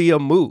literally a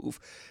move.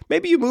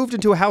 Maybe you moved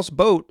into a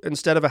houseboat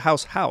instead of a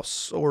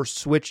house, or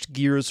switched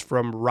gears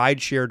from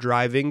rideshare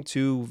driving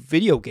to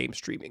video game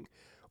streaming.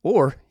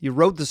 Or you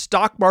rode the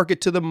stock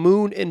market to the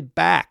moon and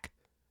back.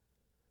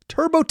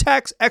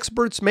 TurboTax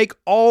experts make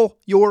all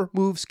your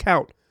moves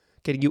count,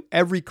 getting you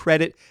every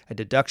credit and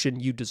deduction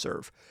you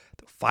deserve.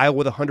 They'll file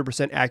with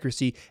 100%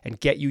 accuracy and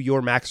get you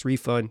your max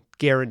refund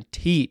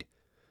guaranteed.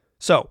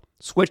 So,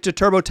 switch to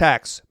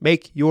TurboTax.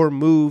 Make your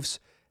moves.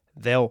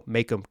 They'll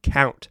make them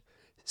count.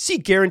 See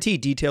guarantee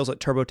details at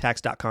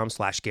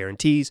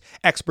turbotax.com/guarantees.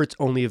 Experts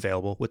only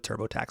available with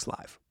TurboTax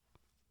Live.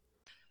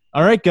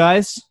 All right,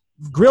 guys.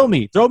 Grill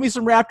me. Throw me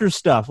some Raptors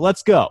stuff.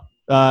 Let's go.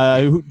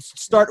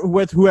 Start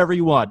with whoever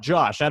you want.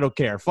 Josh, I don't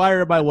care.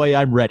 Fire it my way.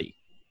 I'm ready.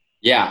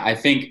 Yeah, I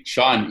think,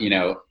 Sean,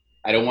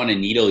 I don't want to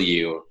needle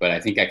you, but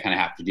I think I kind of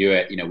have to do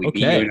it. We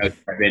beat you in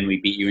 07, we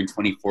beat you in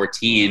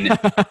 2014. You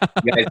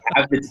guys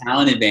have the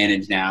talent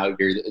advantage now.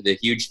 You're the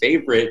huge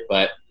favorite,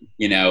 but,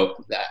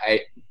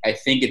 I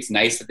think it's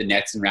nice that the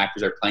Nets and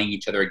Raptors are playing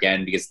each other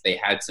again because they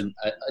had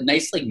a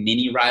nice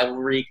mini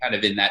rivalry kind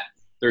of in that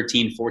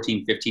 13,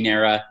 14, 15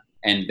 era.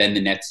 And then the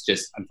Nets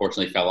just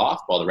unfortunately fell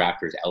off while the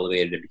Raptors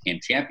elevated and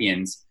became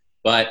champions.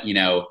 But,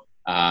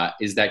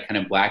 is that kind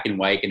of black and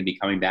white going to be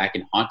coming back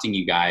and haunting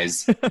you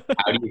guys?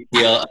 How do you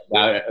feel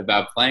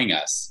about playing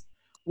us?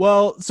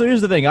 Well, so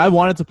here's the thing. I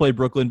wanted to play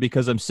Brooklyn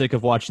because I'm sick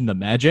of watching the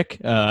Magic.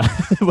 The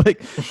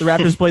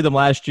Raptors played them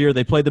last year.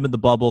 They played them in the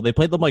bubble. They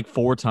played them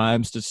 4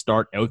 times to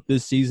start out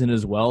this season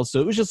as well.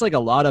 So it was just a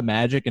lot of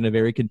Magic in a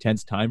very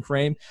condensed time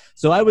frame.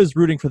 So I was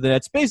rooting for the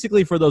Nets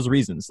basically for those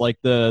reasons,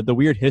 the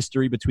weird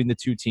history between the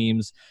two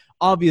teams.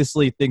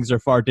 Obviously, things are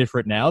far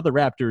different now. The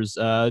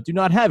Raptors do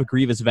not have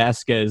Grievous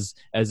Vasquez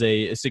as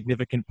a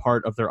significant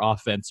part of their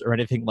offense or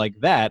anything like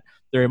that.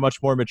 They're a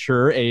much more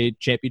mature, a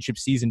championship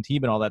season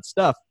team and all that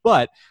stuff.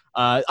 But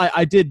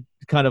I did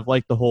kind of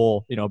like the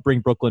whole, bring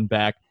Brooklyn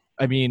back.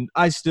 I mean,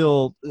 I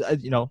still, I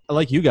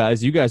like you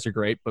guys. You guys are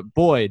great. But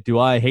boy, do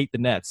I hate the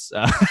Nets.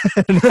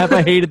 And have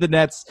I hated the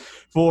Nets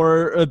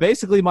for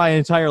basically my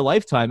entire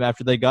lifetime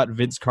after they got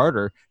Vince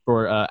Carter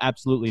for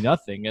absolutely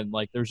nothing. And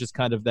there's just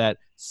kind of that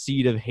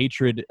seed of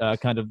hatred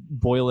kind of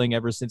boiling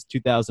ever since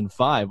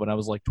 2005 when I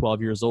was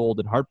 12 years old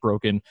and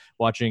heartbroken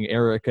watching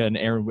Erica and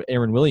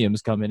Aaron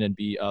Williams come in and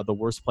be the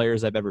worst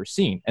players I've ever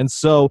seen. And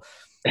so,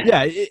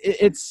 yeah,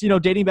 it's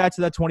dating back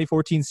to that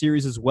 2014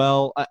 series as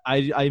well.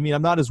 I mean,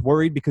 I'm not as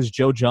worried because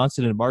Joe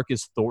Johnson and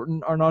Marcus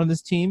Thornton are not on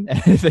this team. And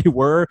if they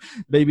were,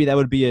 maybe that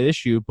would be an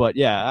issue. But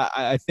yeah,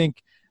 I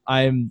think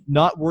I'm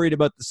not worried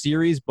about the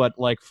series, but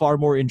far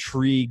more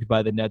intrigued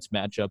by the Nets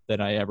matchup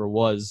than I ever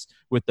was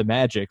with the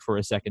Magic for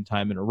a second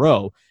time in a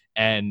row.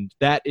 And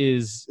that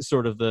is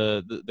sort of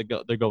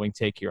the going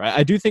take here.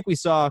 I do think we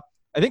saw.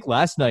 I think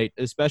last night,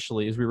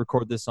 especially as we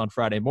record this on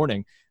Friday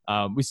morning,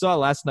 we saw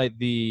last night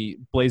the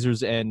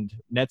Blazers and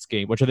Nets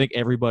game, which I think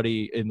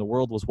everybody in the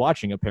world was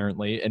watching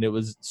apparently, and it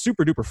was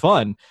super duper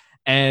fun.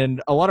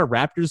 And a lot of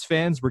Raptors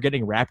fans were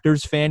getting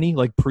Raptors fanny,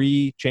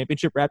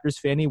 pre-championship Raptors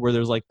fanny, where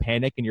there's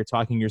panic and you're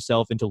talking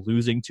yourself into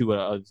losing to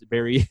a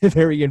very,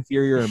 very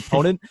inferior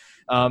opponent.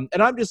 And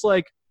I'm just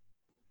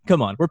come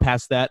on, we're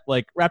past that.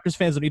 Raptors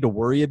fans don't need to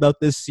worry about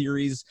this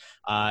series.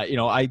 I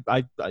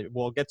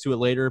will get to it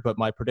later, but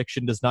my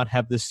prediction does not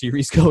have this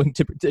series going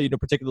to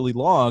particularly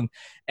long.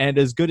 And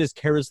as good as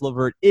Karis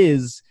LeVert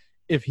is,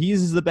 if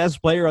he's the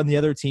best player on the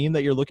other team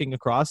that you're looking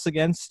across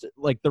against,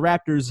 the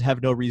Raptors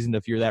have no reason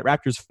to fear that.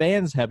 Raptors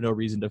fans have no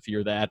reason to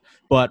fear that,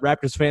 but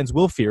Raptors fans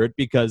will fear it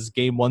because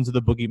game 1's of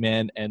the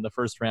boogeyman and the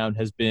first round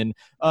has been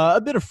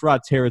a bit of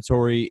fraud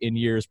territory in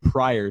years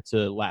prior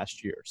to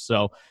last year.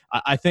 So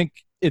I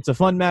think it's a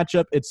fun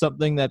matchup. It's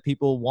something that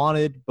people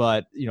wanted,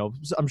 but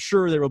I'm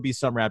sure there will be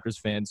some Raptors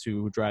fans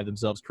who drive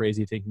themselves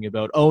crazy thinking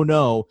about, oh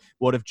no,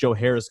 what if Joe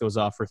Harris goes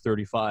off for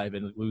 35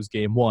 and lose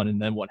game 1,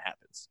 and then what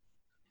happens?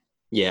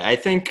 Yeah, I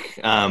think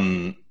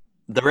the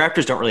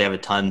Raptors don't really have a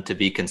ton to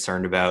be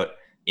concerned about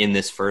in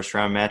this first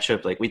round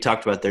matchup. We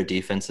talked about, their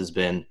defense has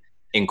been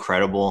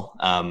incredible.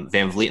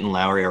 Van Vliet and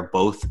Lowry are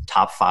both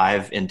top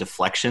 5 in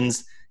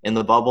deflections in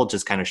the bubble,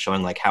 just kind of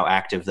showing how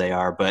active they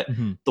are. But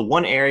the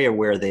one area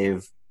where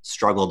they've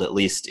struggled, at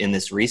least in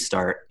this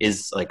restart,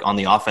 is on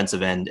the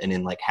offensive end and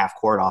in half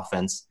court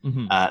offense.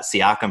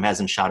 Siakam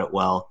hasn't shot it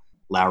well.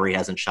 Lowry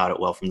hasn't shot it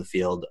well from the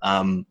field.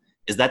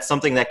 Is that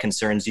something that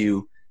concerns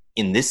you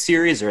in this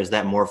series, or is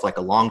that more of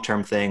a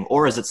long-term thing,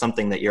 or is it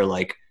something that you're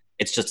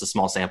it's just a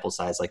small sample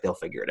size. Like they'll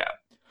figure it out.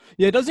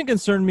 Yeah, it doesn't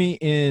concern me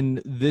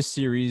in this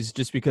series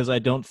just because I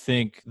don't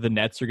think the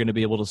Nets are going to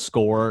be able to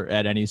score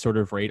at any sort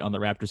of rate on the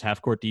Raptors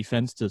half-court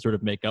defense to sort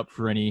of make up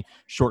for any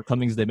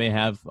shortcomings they may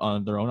have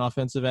on their own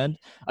offensive end.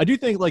 I do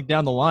think, like,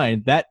 down the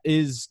line, that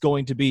is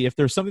going to be, if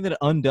there's something that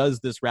undoes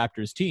this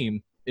Raptors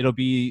team, it'll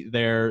be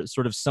their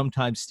sort of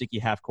sometimes sticky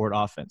half-court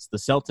offense. The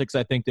Celtics,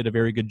 I think, did a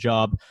very good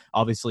job,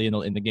 obviously,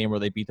 in the game where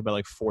they beat them by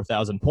like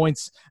 4,000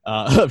 points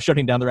of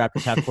shutting down the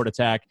Raptors half-court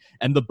attack.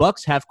 And the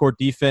Bucks half-court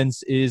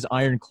defense is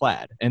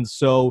ironclad. And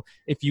so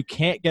if you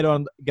can't get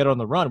on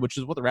the run, which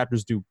is what the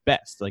Raptors do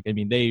best, like, I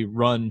mean, they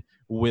run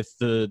with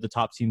the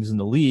top teams in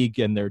the league,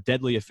 and they're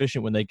deadly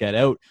efficient when they get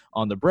out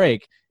on the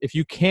break. If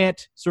you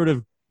can't sort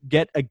of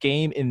get a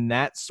game in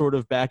that sort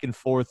of back and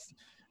forth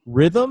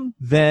rhythm,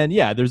 then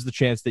yeah, there's the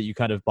chance that you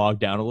kind of bog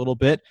down a little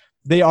bit.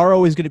 They are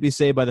always going to be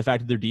saved by the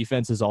fact that their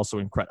defense is also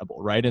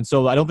incredible, right? And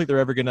so I don't think they're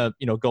ever going to,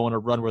 go on a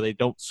run where they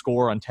don't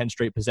score on 10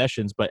 straight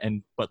possessions, but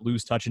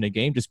lose touch in a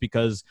game, just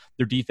because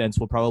their defense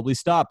will probably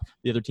stop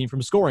the other team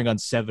from scoring on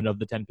 7 of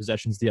the 10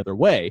 possessions the other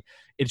way.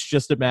 It's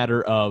just a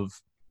matter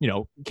of,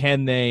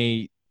 can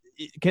they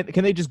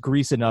just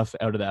grease enough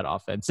out of that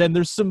offense? And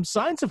there's some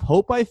signs of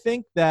hope, I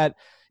think, that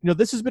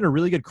this has been a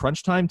really good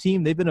crunch time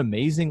team. They've been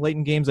amazing late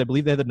in games. I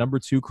believe they had the number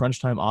 2 crunch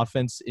time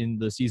offense in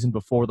the season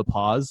before the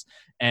pause.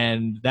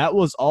 And that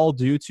was all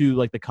due to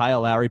like the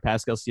Kyle Lowry,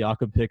 Pascal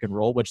Siakam pick and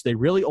roll, which they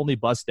really only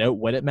bust out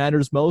when it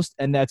matters most.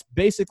 And that's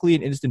basically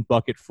an instant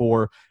bucket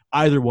for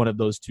either one of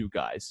those two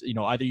guys.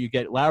 Either you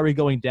get Lowry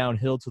going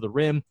downhill to the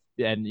rim,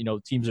 and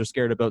teams are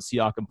scared about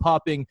Siakam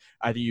popping.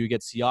 Either you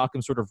get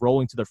Siakam sort of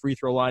rolling to the free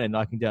throw line and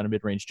knocking down a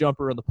mid-range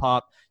jumper on the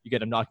pop. You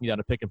get him knocking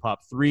down a pick and pop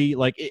 3,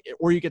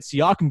 or you get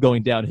Siakam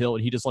going downhill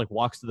and he just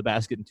walks to the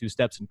basket in 2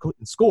 steps and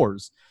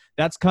scores.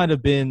 That's kind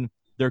of been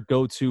their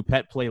go-to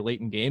pet play late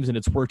in games, and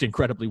it's worked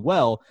incredibly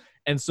well.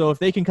 And so if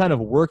they can kind of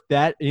work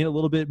that in a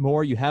little bit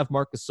more, you have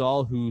Marc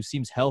Gasol, who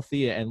seems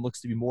healthy and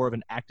looks to be more of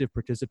an active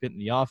participant in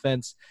the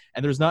offense,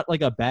 and there's not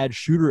like a bad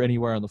shooter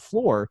anywhere on the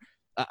floor.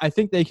 I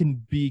think they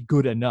can be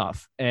good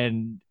enough.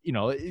 And,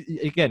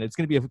 again, it's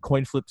going to be a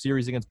coin flip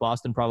series against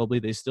Boston probably.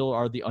 They still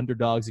are the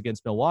underdogs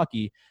against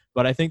Milwaukee.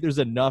 But I think there's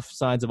enough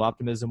signs of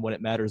optimism when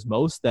it matters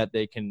most that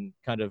they can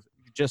kind of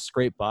just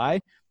scrape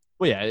by.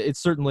 Well, yeah,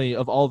 it's certainly,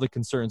 of all the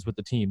concerns with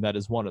the team, that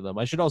is one of them.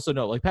 I should also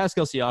note,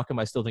 Pascal Siakam,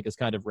 I still think is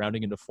kind of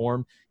rounding into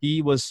form.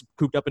 He was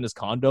cooped up in his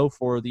condo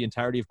for the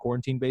entirety of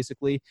quarantine,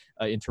 basically,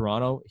 in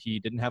Toronto. He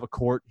didn't have a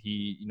court.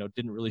 He,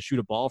 didn't really shoot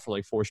a ball for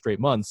 4 straight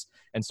months.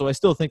 And so I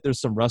still think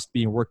there's some rust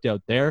being worked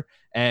out there.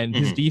 And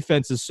his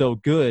defense is so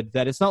good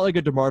that it's not like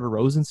a DeMar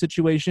DeRozan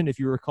situation. If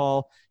you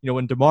recall,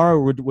 when DeMar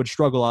would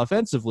struggle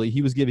offensively,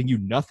 he was giving you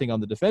nothing on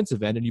the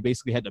defensive end, and you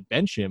basically had to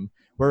bench him.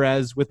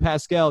 Whereas with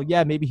Pascal,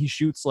 yeah, maybe he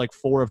shoots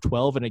 4 of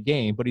 12 in a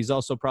game, but he's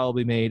also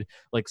probably made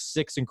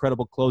 6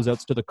 incredible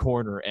closeouts to the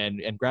corner and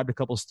grabbed a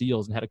couple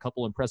steals and had a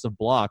couple impressive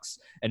blocks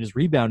and is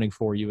rebounding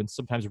for you and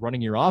sometimes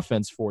running your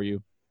offense for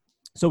you.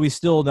 So he's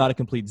still not a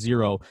complete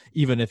zero,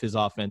 even if his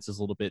offense is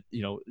a little bit,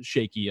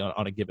 shaky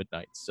on a given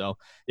night. So,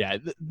 yeah,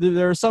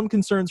 there are some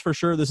concerns for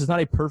sure. This is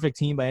not a perfect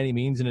team by any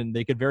means, and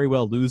they could very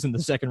well lose in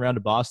the second round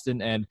of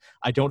Boston. And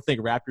I don't think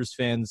Raptors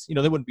fans,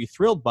 they wouldn't be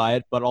thrilled by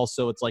it, but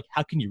also it's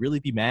how can you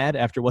really be mad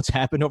after what's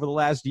happened over the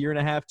last year and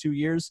a half, 2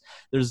 years?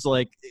 There's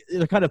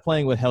they're kind of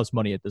playing with house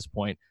money at this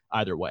point,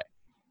 either way.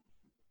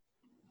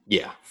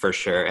 Yeah, for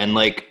sure. And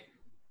like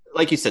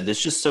you said,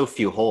 there's just so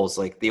few holes.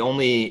 The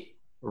only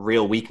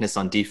real weakness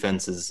on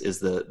defense is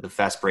the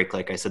fast break.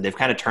 Like I said, they've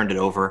kind of turned it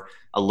over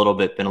a little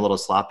bit, been a little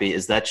sloppy.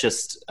 Is that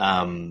just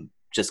kind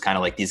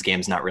of these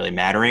games not really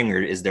mattering,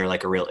 or is there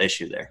a real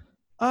issue there?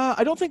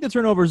 I don't think the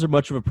turnovers are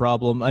much of a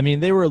problem. I mean,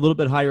 they were a little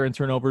bit higher in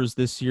turnovers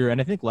this year, and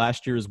I think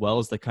last year as well,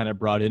 as they kind of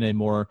brought in a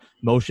more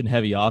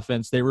motion-heavy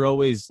offense. They were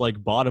always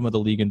bottom of the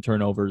league in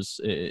turnovers.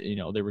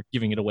 They were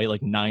giving it away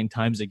 9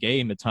 times a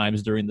game at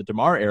times during the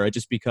DeMar era,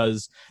 just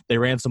because they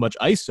ran so much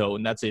ISO,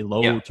 and that's a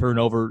low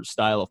turnover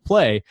style of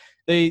play.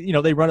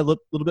 They run a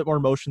little bit more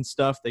motion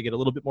stuff. They get a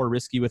little bit more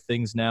risky with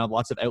things now.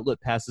 Lots of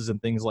outlet passes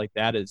and things like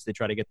that as they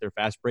try to get their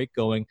fast break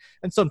going.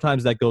 And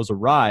sometimes that goes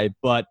awry.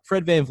 But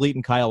Fred VanVleet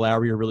and Kyle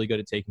Lowry are really good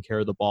at taking care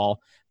of the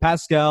ball.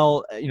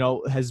 Pascal,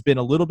 has been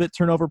a little bit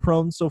turnover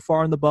prone so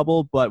far in the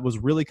bubble, but was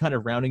really kind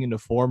of rounding into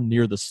form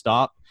near the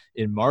stop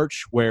in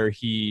March, where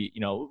he,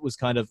 was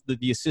kind of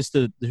the assist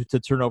to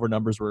turnover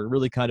numbers were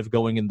really kind of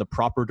going in the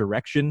proper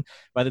direction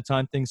by the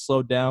time things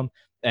slowed down.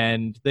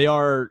 And they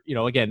are,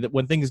 again,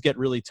 when things get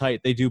really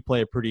tight, they do play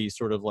a pretty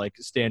sort of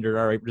standard,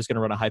 all right, we're just going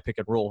to run a high pick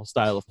and roll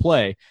style of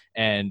play.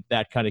 And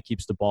that kind of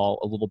keeps the ball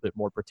a little bit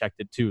more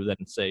protected too than,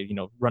 say,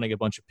 running a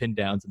bunch of pin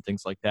downs and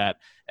things like that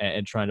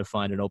and trying to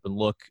find an open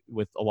look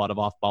with a lot of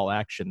off ball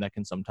action that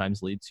can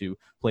sometimes lead to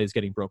plays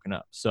getting broken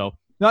up. So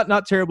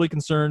not terribly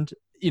concerned.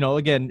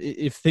 again,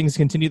 if things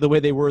continue the way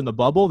they were in the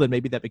bubble, then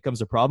maybe that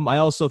becomes a problem. I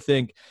also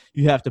think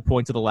you have to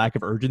point to the lack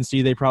of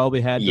urgency they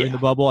probably had during the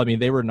bubble. I mean,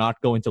 they were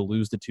not going to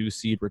lose the 2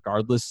 seed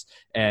regardless.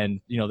 And,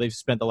 they've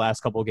spent the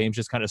last couple of games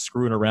just kind of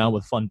screwing around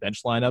with fun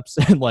bench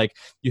lineups. And like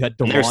you had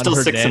They're still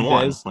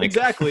Hernandez. 6-1.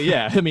 Exactly.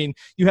 Yeah. I mean,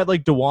 you had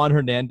like DeJuan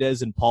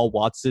Hernandez and Paul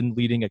Watson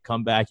leading a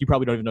comeback. You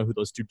probably don't even know who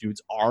those 2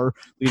 dudes are,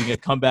 leading a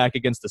comeback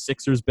against the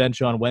Sixers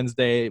bench on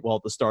Wednesday while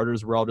the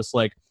starters were all just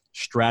like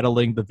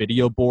straddling the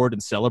video board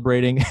and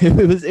celebrating.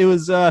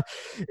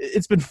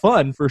 It's been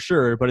fun for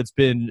sure, but it's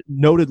been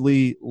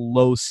notedly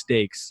low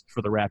stakes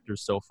for the Raptors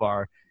so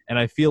far. And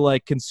I feel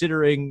like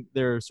considering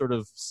their sort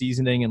of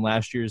seasoning in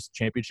last year's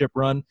championship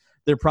run,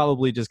 they're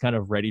probably just kind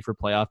of ready for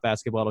playoff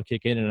basketball to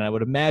kick in. And I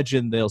would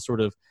imagine they'll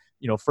sort of,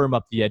 firm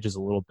up the edges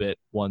a little bit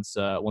once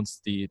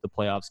the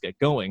playoffs get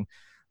going.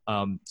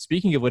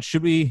 Speaking of which,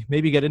 should we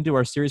maybe get into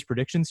our series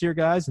predictions here,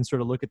 guys, and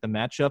sort of look at the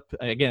matchup?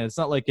 Again, it's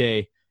not like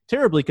a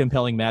terribly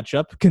compelling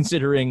matchup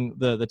considering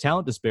the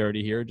talent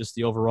disparity here, just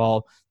the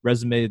overall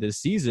resume this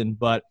season.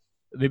 But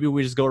maybe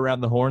we just go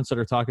around the horn,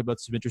 sort of talk about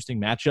some interesting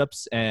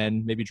matchups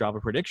and maybe drop a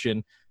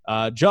prediction.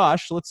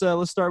 Josh, let's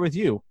start with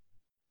you.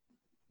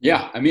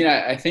 Yeah, I mean,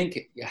 I think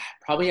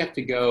probably have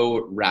to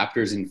go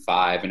Raptors in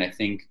 5, and I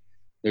think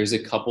there's a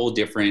couple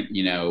different,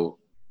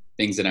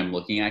 things that I'm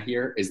looking at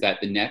here is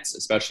that the Nets,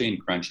 especially in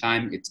crunch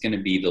time, it's going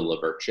to be the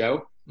LeVert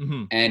show.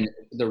 Mm-hmm. And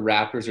the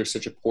Raptors are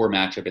such a poor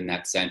matchup in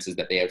that sense is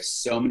that they have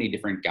so many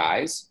different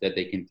guys that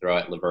they can throw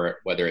at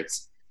LeVert, whether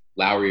it's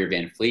Lowry or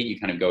Van Fleet. You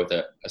kind of go with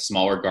a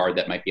smaller guard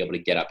that might be able to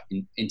get up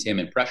into him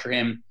and pressure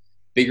him.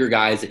 Bigger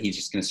guys that he's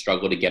just going to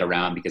struggle to get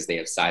around because they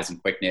have size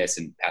and quickness,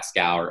 and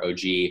Pascal or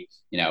OG, if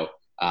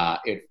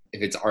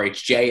it's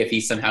RHJ, if he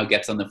somehow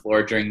gets on the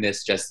floor during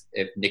this, just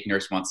if Nick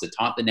Nurse wants to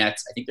taunt the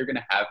Nets, I think they're going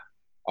to have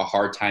a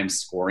hard time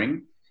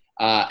scoring.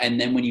 And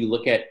then when you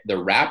look at the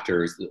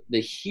Raptors, the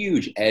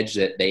huge edge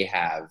that they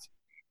have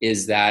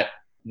is that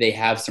they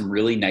have some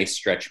really nice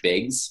stretch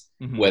bigs,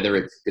 whether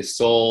it's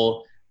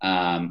Gasol,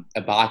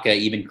 Ibaka,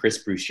 even Chris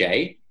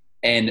Boucher.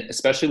 And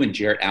especially when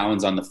Jarrett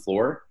Allen's on the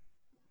floor,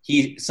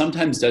 he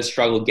sometimes does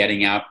struggle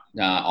getting out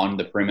on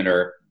the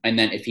perimeter. And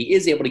then if he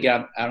is able to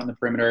get out on the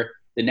perimeter,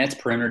 the Nets'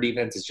 perimeter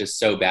defense is just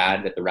so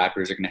bad that the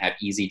Raptors are going to have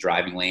easy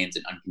driving lanes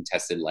and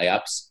uncontested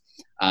layups.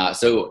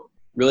 So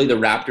really the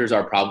Raptors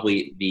are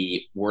probably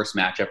the worst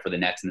matchup for the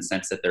Nets in the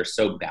sense that they're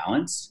so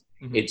balanced.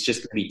 Mm-hmm. It's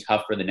just going to be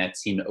tough for the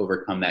Nets team to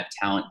overcome that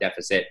talent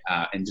deficit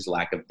and just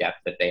lack of depth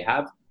that they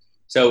have.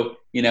 So,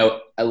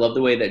 I love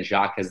the way that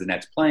Jacques has the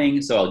Nets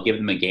playing, so I'll give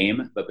them a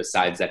game. But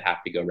besides that,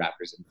 have to go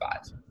Raptors in 5.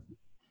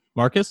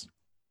 Marcus?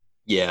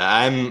 Yeah,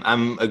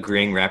 I'm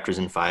agreeing Raptors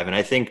in 5. And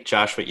I think,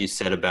 Josh, what you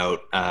said about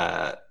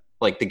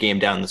like the game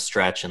down the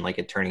stretch and like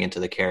it turning into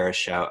the Karras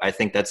show, I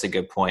think that's a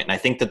good point. And I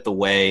think that the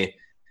way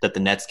that the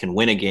Nets can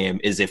win a game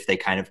is if they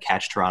kind of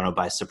catch Toronto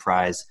by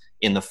surprise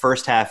in the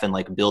first half and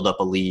like build up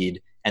a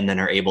lead and then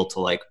are able to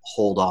like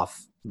hold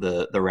off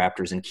the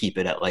Raptors and keep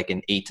it at like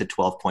an 8 to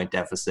 12 point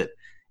deficit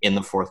in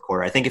the fourth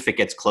quarter. I think if it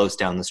gets close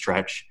down the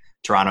stretch,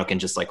 Toronto can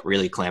just like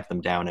really clamp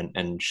them down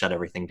and shut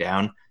everything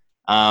down.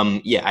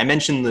 I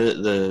mentioned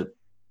the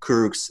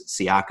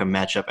Kurucs-Siakam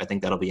matchup. I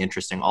think that'll be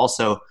interesting.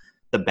 Also,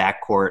 the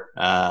backcourt,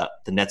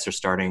 the Nets are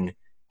starting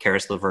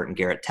Karis LeVert and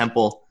Garrett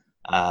Temple.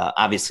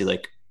 Obviously,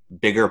 like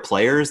bigger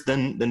players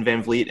than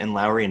Van Vliet and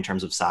Lowry in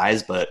terms of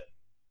size, but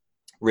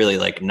really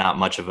like not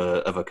much of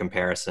a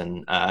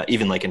comparison,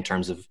 even like in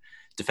terms of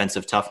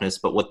defensive toughness.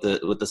 But what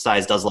the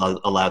size does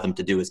allow them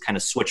to do is kind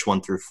of switch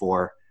 1 through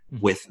 4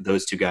 with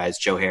those two guys,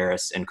 Joe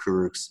Harris and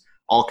Kurucs,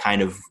 all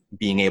kind of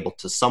being able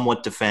to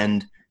somewhat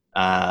defend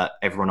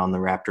everyone on the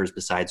Raptors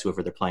besides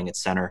whoever they're playing at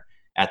center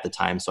at the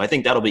time. So I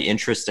think that'll be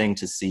interesting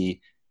to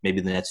see. Maybe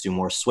the Nets do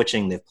more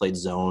switching. They've played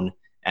zone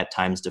at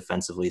times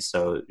defensively.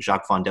 So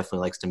Jacques Vaughn definitely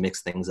likes to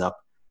mix things up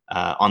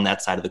on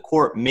that side of the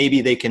court.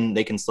 Maybe they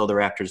can slow the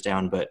Raptors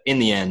down, but in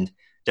the end,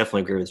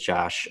 definitely agree with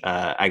Josh.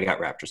 I got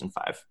Raptors in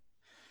 5.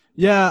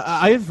 Yeah,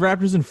 I have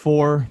Raptors in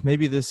 4.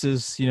 Maybe this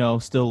is,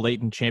 still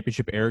latent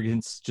championship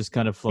arrogance just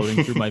kind of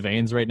floating through my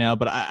veins right now.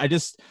 But I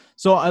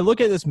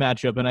look at this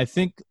matchup and I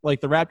think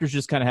like the Raptors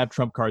just kind of have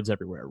trump cards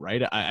everywhere,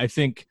 right? I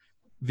think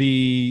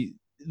the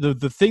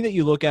thing that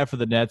you look at for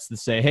the Nets to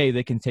say, hey,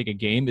 they can take a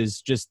game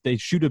is just they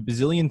shoot a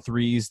bazillion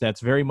threes.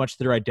 That's very much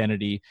their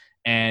identity.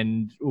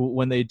 And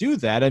when they do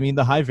that, I mean,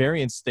 the high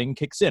variance thing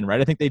kicks in,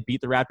 right? I think they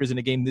beat the Raptors in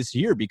a game this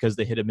year because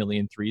they hit a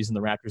million threes and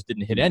the Raptors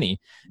didn't hit any,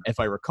 if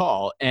I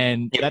recall.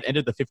 And that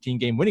ended the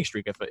 15-game winning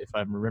streak, if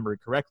I'm remembering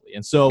correctly.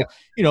 And so,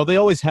 they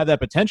always have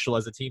that potential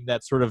as a team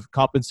that sort of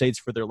compensates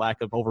for their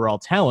lack of overall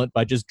talent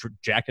by just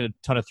jacking a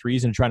ton of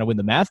threes and trying to win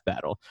the math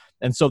battle.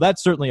 And so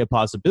that's certainly a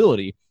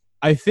possibility.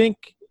 I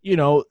think,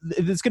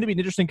 it's going to be an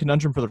interesting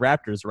conundrum for the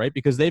Raptors, right?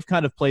 Because they've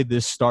kind of played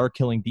this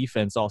star-killing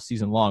defense all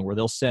season long where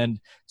they'll send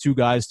 2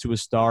 guys to a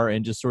star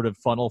and just sort of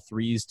funnel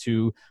threes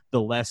to the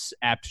less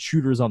apt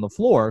shooters on the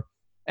floor.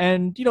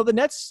 And, the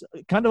Nets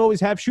kind of always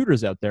have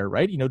shooters out there,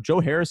 right? Joe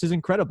Harris is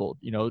incredible.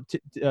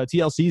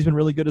 TLC has been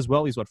really good as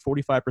well. He's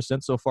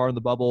 45% so far in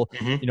the bubble.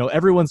 Mm-hmm.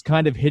 Everyone's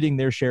kind of hitting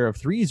their share of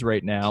threes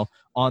right now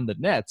on the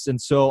Nets. And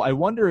so I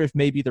wonder if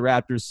maybe the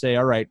Raptors say,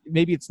 all right,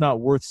 maybe it's not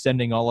worth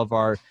sending all of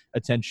our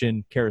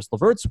attention Karis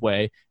LeVert's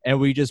way, and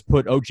we just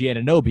put OG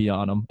Anunoby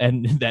on him,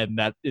 and then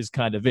that is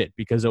kind of it,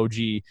 because OG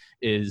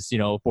is,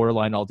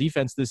 borderline all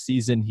defense this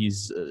season.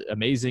 He's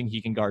amazing.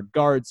 He can guard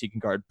guards, he can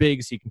guard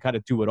bigs, he can kind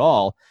of do it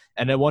all.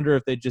 And I wonder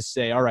if they just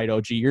say, all right,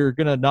 OG, you're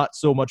going to not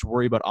so much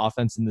worry about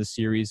offense in this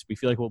series. We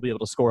feel like we'll be able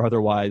to score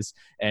otherwise,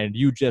 and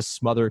you just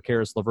smother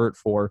Karis LeVert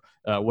for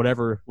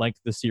whatever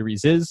length the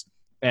series is,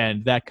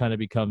 and that kind of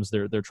becomes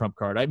their trump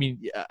card. I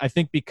mean, I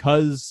think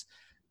because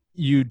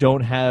you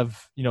don't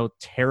have,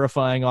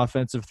 terrifying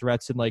offensive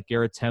threats in like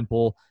Garrett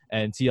Temple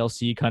and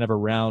TLC kind of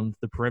around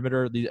the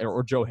perimeter,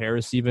 or Joe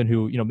Harris even,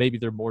 who, maybe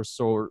they're more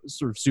sort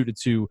of suited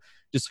to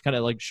just kind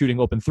of like shooting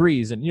open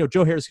threes. And,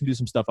 Joe Harris can do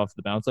some stuff off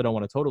the bounce. I don't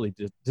want to totally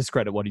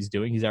discredit what he's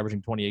doing. He's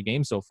averaging 20 a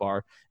game so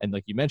far. And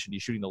like you mentioned,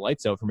 he's shooting the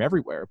lights out from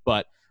everywhere.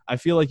 But I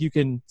feel like you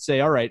can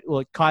say, all right,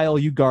 look, Kyle,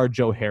 you guard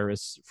Joe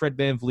Harris. Fred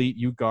VanVleet,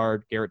 you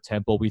guard Garrett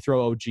Temple. We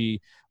throw OG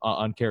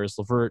on Karis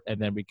LeVert,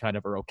 and then we kind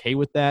of are okay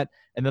with that.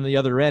 And then the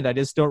other end, I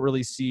just don't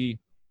really see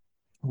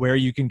where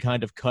you can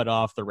kind of cut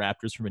off the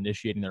Raptors from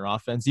initiating their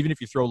offense. Even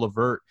if you throw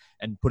LeVert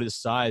and put his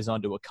size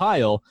onto a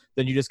Kyle,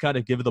 then you just kind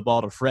of give the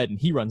ball to Fred and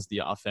he runs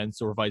the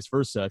offense, or vice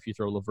versa if you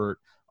throw LeVert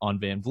on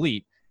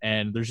VanVleet.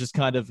 And there's just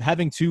kind of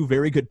having two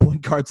very good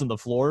point guards on the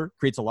floor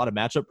creates a lot of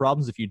matchup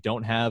problems if you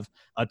don't have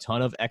a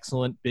ton of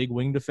excellent big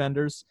wing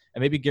defenders.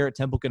 And maybe Garrett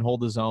Temple can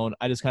hold his own.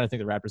 I just kind of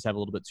think the Raptors have a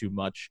little bit too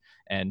much.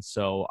 And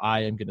so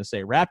I am going to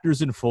say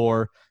Raptors in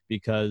 4,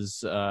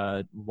 because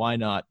why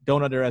not?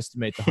 Don't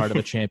underestimate the heart of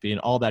a champion,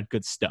 all that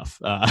good stuff.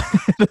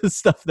 The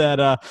stuff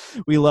that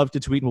we love to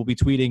tweet and we'll be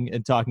tweeting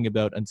and talking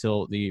about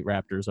until the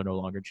Raptors are no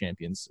longer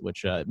champions,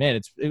 which, man,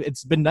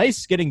 it's been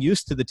nice getting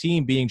used to the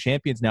team being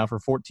champions now for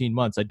 14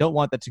 months. I don't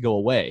want that to go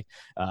away.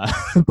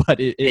 But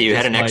you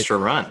had an extra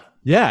run.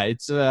 Yeah,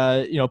 it's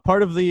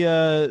part of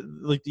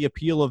the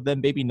appeal of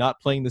them maybe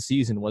not playing the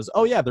season was,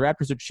 oh yeah, the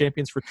Raptors are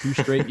champions for 2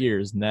 straight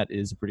years, and that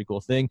is a pretty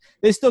cool thing.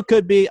 They still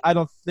could be. I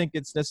don't think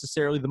it's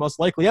necessarily the most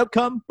likely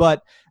outcome,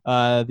 but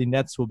the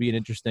Nets will be an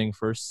interesting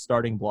first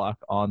starting block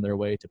on their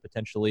way to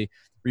potentially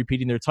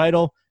repeating their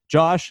title.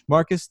 Josh,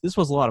 Marcus, this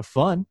was a lot of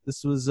fun.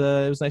 This was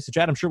it was nice to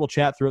chat. I'm sure we'll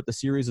chat throughout the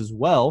series as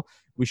well.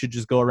 We should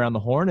just go around the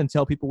horn and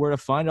tell people where to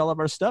find all of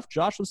our stuff.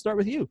 Josh, let's start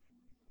with you.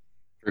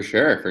 For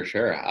sure.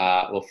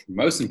 Well,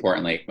 most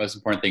important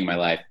thing in my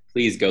life,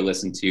 please go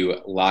listen to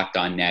Locked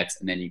On Nets,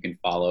 and then you can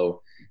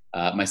follow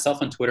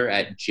myself on Twitter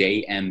at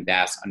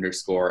JMBass_ and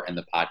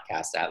the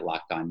podcast at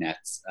Locked On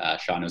Nets.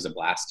 Sean, it was a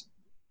blast.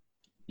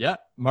 Yeah.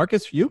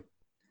 Marcus, you?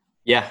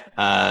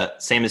 Yeah,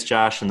 same as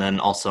Josh, and then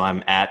also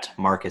I'm at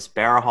Marcus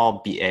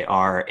Barahal,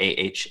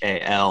 Barahal.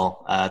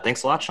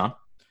 Thanks a lot, Sean.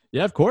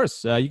 Yeah, of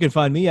course. You can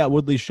find me at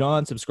Woodley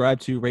Sean. Subscribe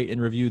to, rate,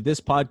 and review this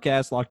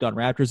podcast, Locked On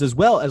Raptors, as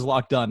well as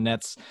Locked On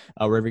Nets,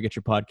 wherever you get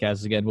your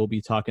podcasts. Again, we'll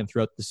be talking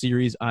throughout the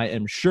series, I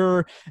am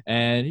sure.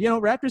 And,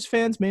 Raptors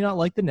fans may not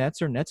like the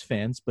Nets, or Nets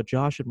fans, but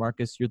Josh and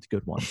Marcus, you're the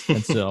good ones.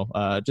 And so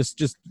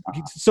just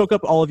soak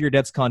up all of your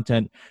Nets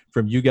content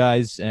from you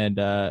guys, and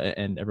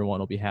everyone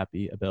will be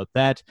happy about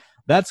that.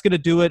 That's going to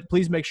do it.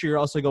 Please make sure you're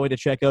also going to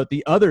check out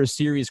the other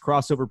series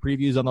crossover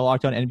previews on the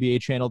Locked On NBA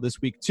channel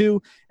this week,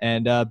 too.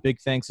 And big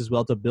thanks as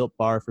well to Built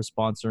Bar for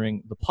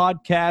sponsoring the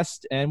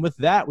podcast. And with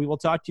that, we will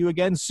talk to you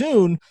again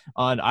soon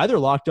on either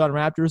Locked On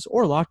Raptors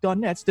or Locked On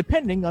Nets,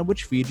 depending on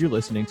which feed you're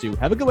listening to.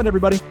 Have a good one,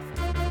 everybody.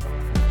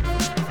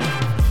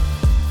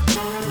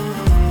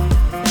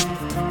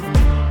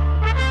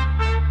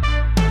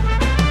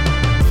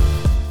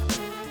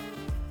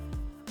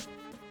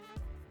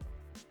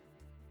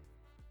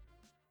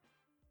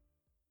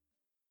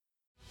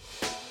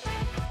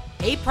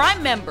 Hey,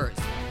 Prime members,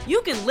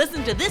 you can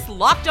listen to this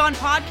Locked On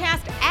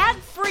podcast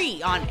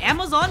ad-free on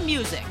Amazon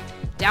Music.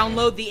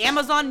 Download the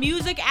Amazon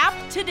Music app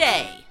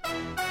today.